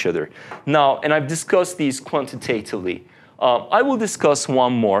to each other. Now, and I've discussed these quantitatively. I will discuss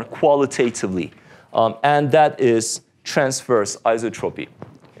one more qualitatively, and that is transverse isotropy.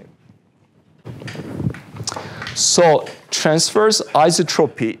 So transverse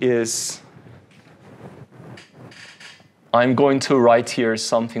isotropy is, I'm going to write here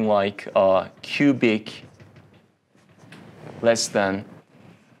something like cubic less than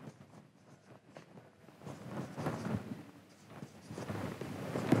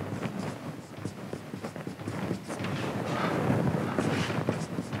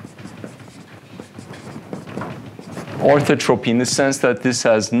orthotropy, in the sense that this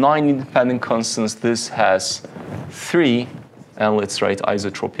has 9 independent constants, this has 3, and let's write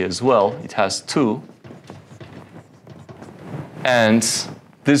isotropy as well. It has 2, and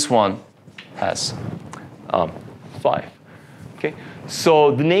this one has 5. Okay,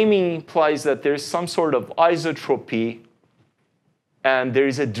 so the naming implies that there's some sort of isotropy, and there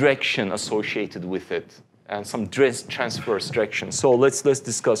is a direction associated with it, and some transverse direction. So let's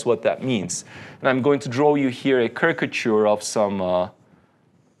discuss what that means. And I'm going to draw you here a caricature of some, let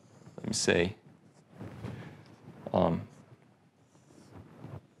me say, I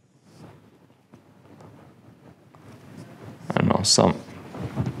don't know, some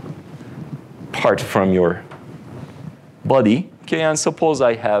part from your body. Okay, and suppose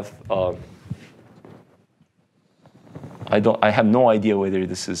I have, I have no idea whether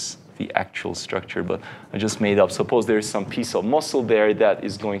this is the actual structure, but I just made up. Suppose there's some piece of muscle there that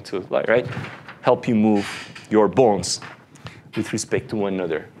is going to, right, help you move your bones with respect to one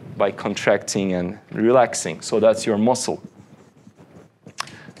another by contracting and relaxing. So that's your muscle.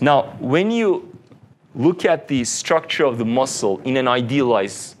 Now, when you look at the structure of the muscle in an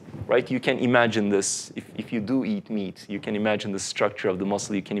idealized, right, you can imagine this. If you do eat meat, you can imagine the structure of the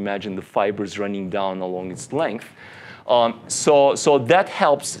muscle. You can imagine the fibers running down along its length. So that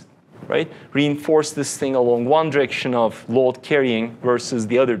helps, right, reinforce this thing along one direction of load carrying versus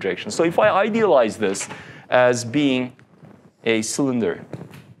the other direction. So if I idealize this as being a cylinder,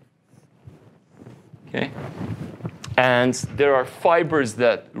 okay, and there are fibers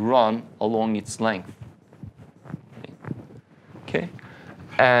that run along its length, okay,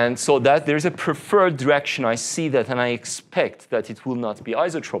 and so that there's a preferred direction, I see that, and I expect that it will not be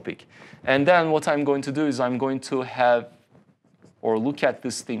isotropic. And then what I'm going to do is I'm going to have, or look at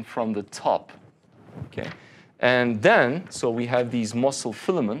this thing from the top, okay? And then, so we have these muscle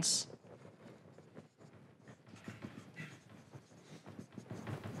filaments.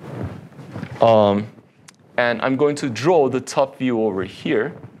 And I'm going to draw the top view over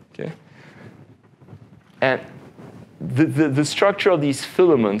here, okay? And the structure of these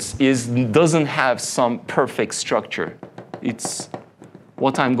filaments doesn't have some perfect structure. It's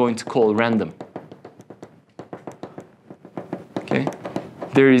what I'm going to call random. Okay?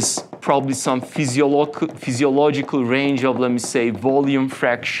 There is probably some physiological range of, let me say, volume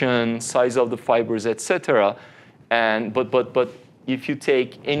fraction, size of the fibers, etc. But if you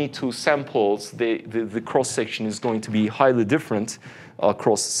take any 2 samples, the cross-section is going to be highly different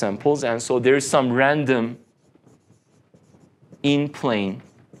across samples. And so there is some random in-plane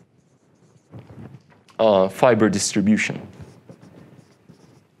fiber distribution.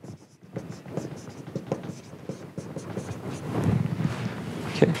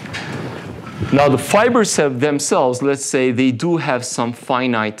 Okay. Now the fibers themselves, let's say they do have some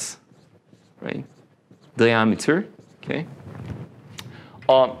finite, right, diameter. Okay.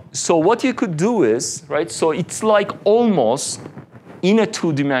 So what you could do is, right, so it's like almost in a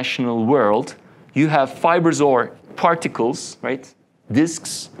two-dimensional world, you have fibers or particles, right,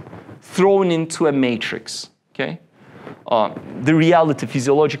 disks, thrown into a matrix, okay? The reality,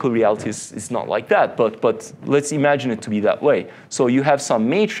 physiological reality is not like that, but let's imagine it to be that way. So you have some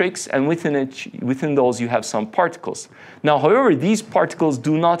matrix, and within those you have some particles. Now, however, these particles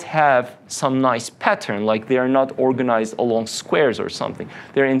do not have some nice pattern, like they are not organized along squares or something.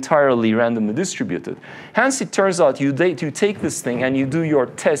 They're entirely randomly distributed. Hence, it turns out you take this thing and you do your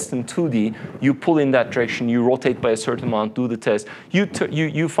test in 2D, you pull in that direction, you rotate by a certain amount, do the test.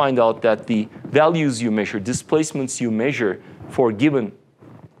 You find out that the values you measure, displacements you measure for given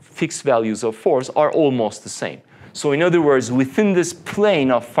fixed values of force are almost the same. So in other words, within this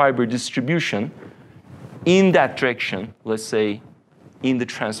plane of fiber distribution, in that direction, let's say in the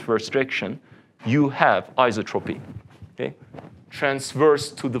transverse direction, you have isotropy, okay?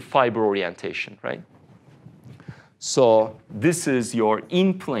 Transverse to the fiber orientation, right? So this is your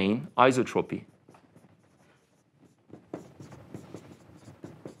in-plane isotropy.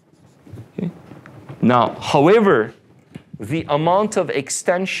 Okay. Now, however, the amount of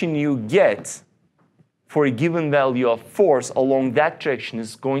extension you get for a given value of force along that direction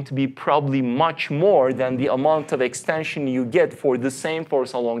is going to be probably much more than the amount of extension you get for the same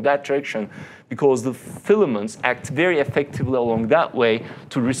force along that direction, because the filaments act very effectively along that way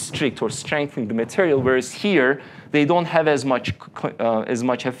to restrict or strengthen the material, whereas here they don't have as much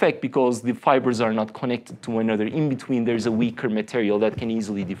effect because the fibers are not connected to one another. In between, there's a weaker material that can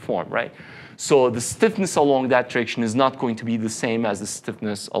easily deform, right? So the stiffness along that direction is not going to be the same as the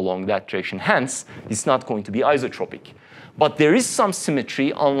stiffness along that direction. Hence, it's not going to be isotropic. But there is some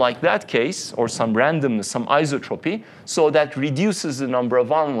symmetry, unlike that case, or some randomness, some isotropy, so that reduces the number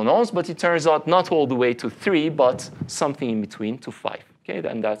of envelopes, but it turns out not all the way to 3, but something in between to 5. Okay,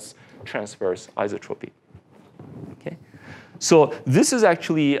 then that's transverse isotropy. Okay. So this is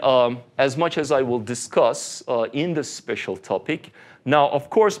actually as much as I will discuss in this special topic. Now, of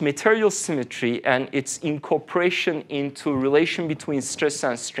course, material symmetry and its incorporation into relation between stress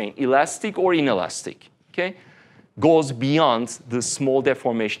and strain, elastic or inelastic, okay, goes beyond the small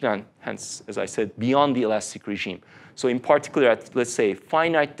deformation and hence, as I said, beyond the elastic regime. So in particular, at, let's say,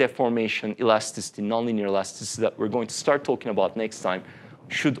 finite deformation elasticity, nonlinear elasticity that we're going to start talking about next time,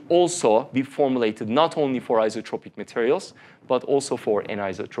 should also be formulated not only for isotropic materials, but also for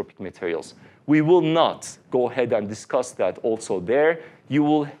anisotropic materials. We will not go ahead and discuss that also there. You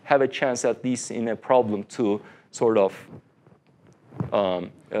will have a chance, at least in a problem, to sort of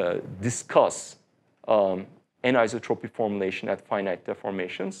discuss anisotropy formulation at finite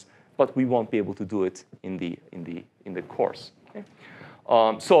deformations, but we won't be able to do it in the course. Okay?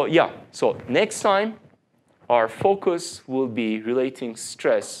 So next time, our focus will be relating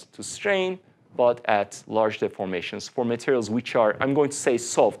stress to strain, but at large deformations for materials which are, I'm going to say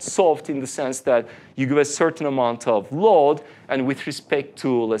soft. Soft in the sense that you give a certain amount of load, and with respect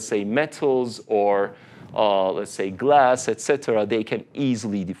to, let's say, metals or, let's say, glass, etc., they can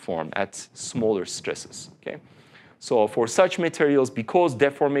easily deform at smaller stresses. Okay? So for such materials, because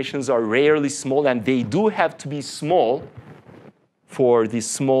deformations are rarely small, and they do have to be small for the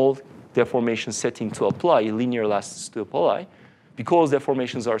small deformation setting to apply, linear elasticity to apply, because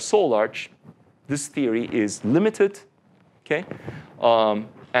deformations are so large, this theory is limited, okay?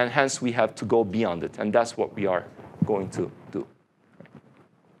 And hence we have to go beyond it, and that's what we are going to do.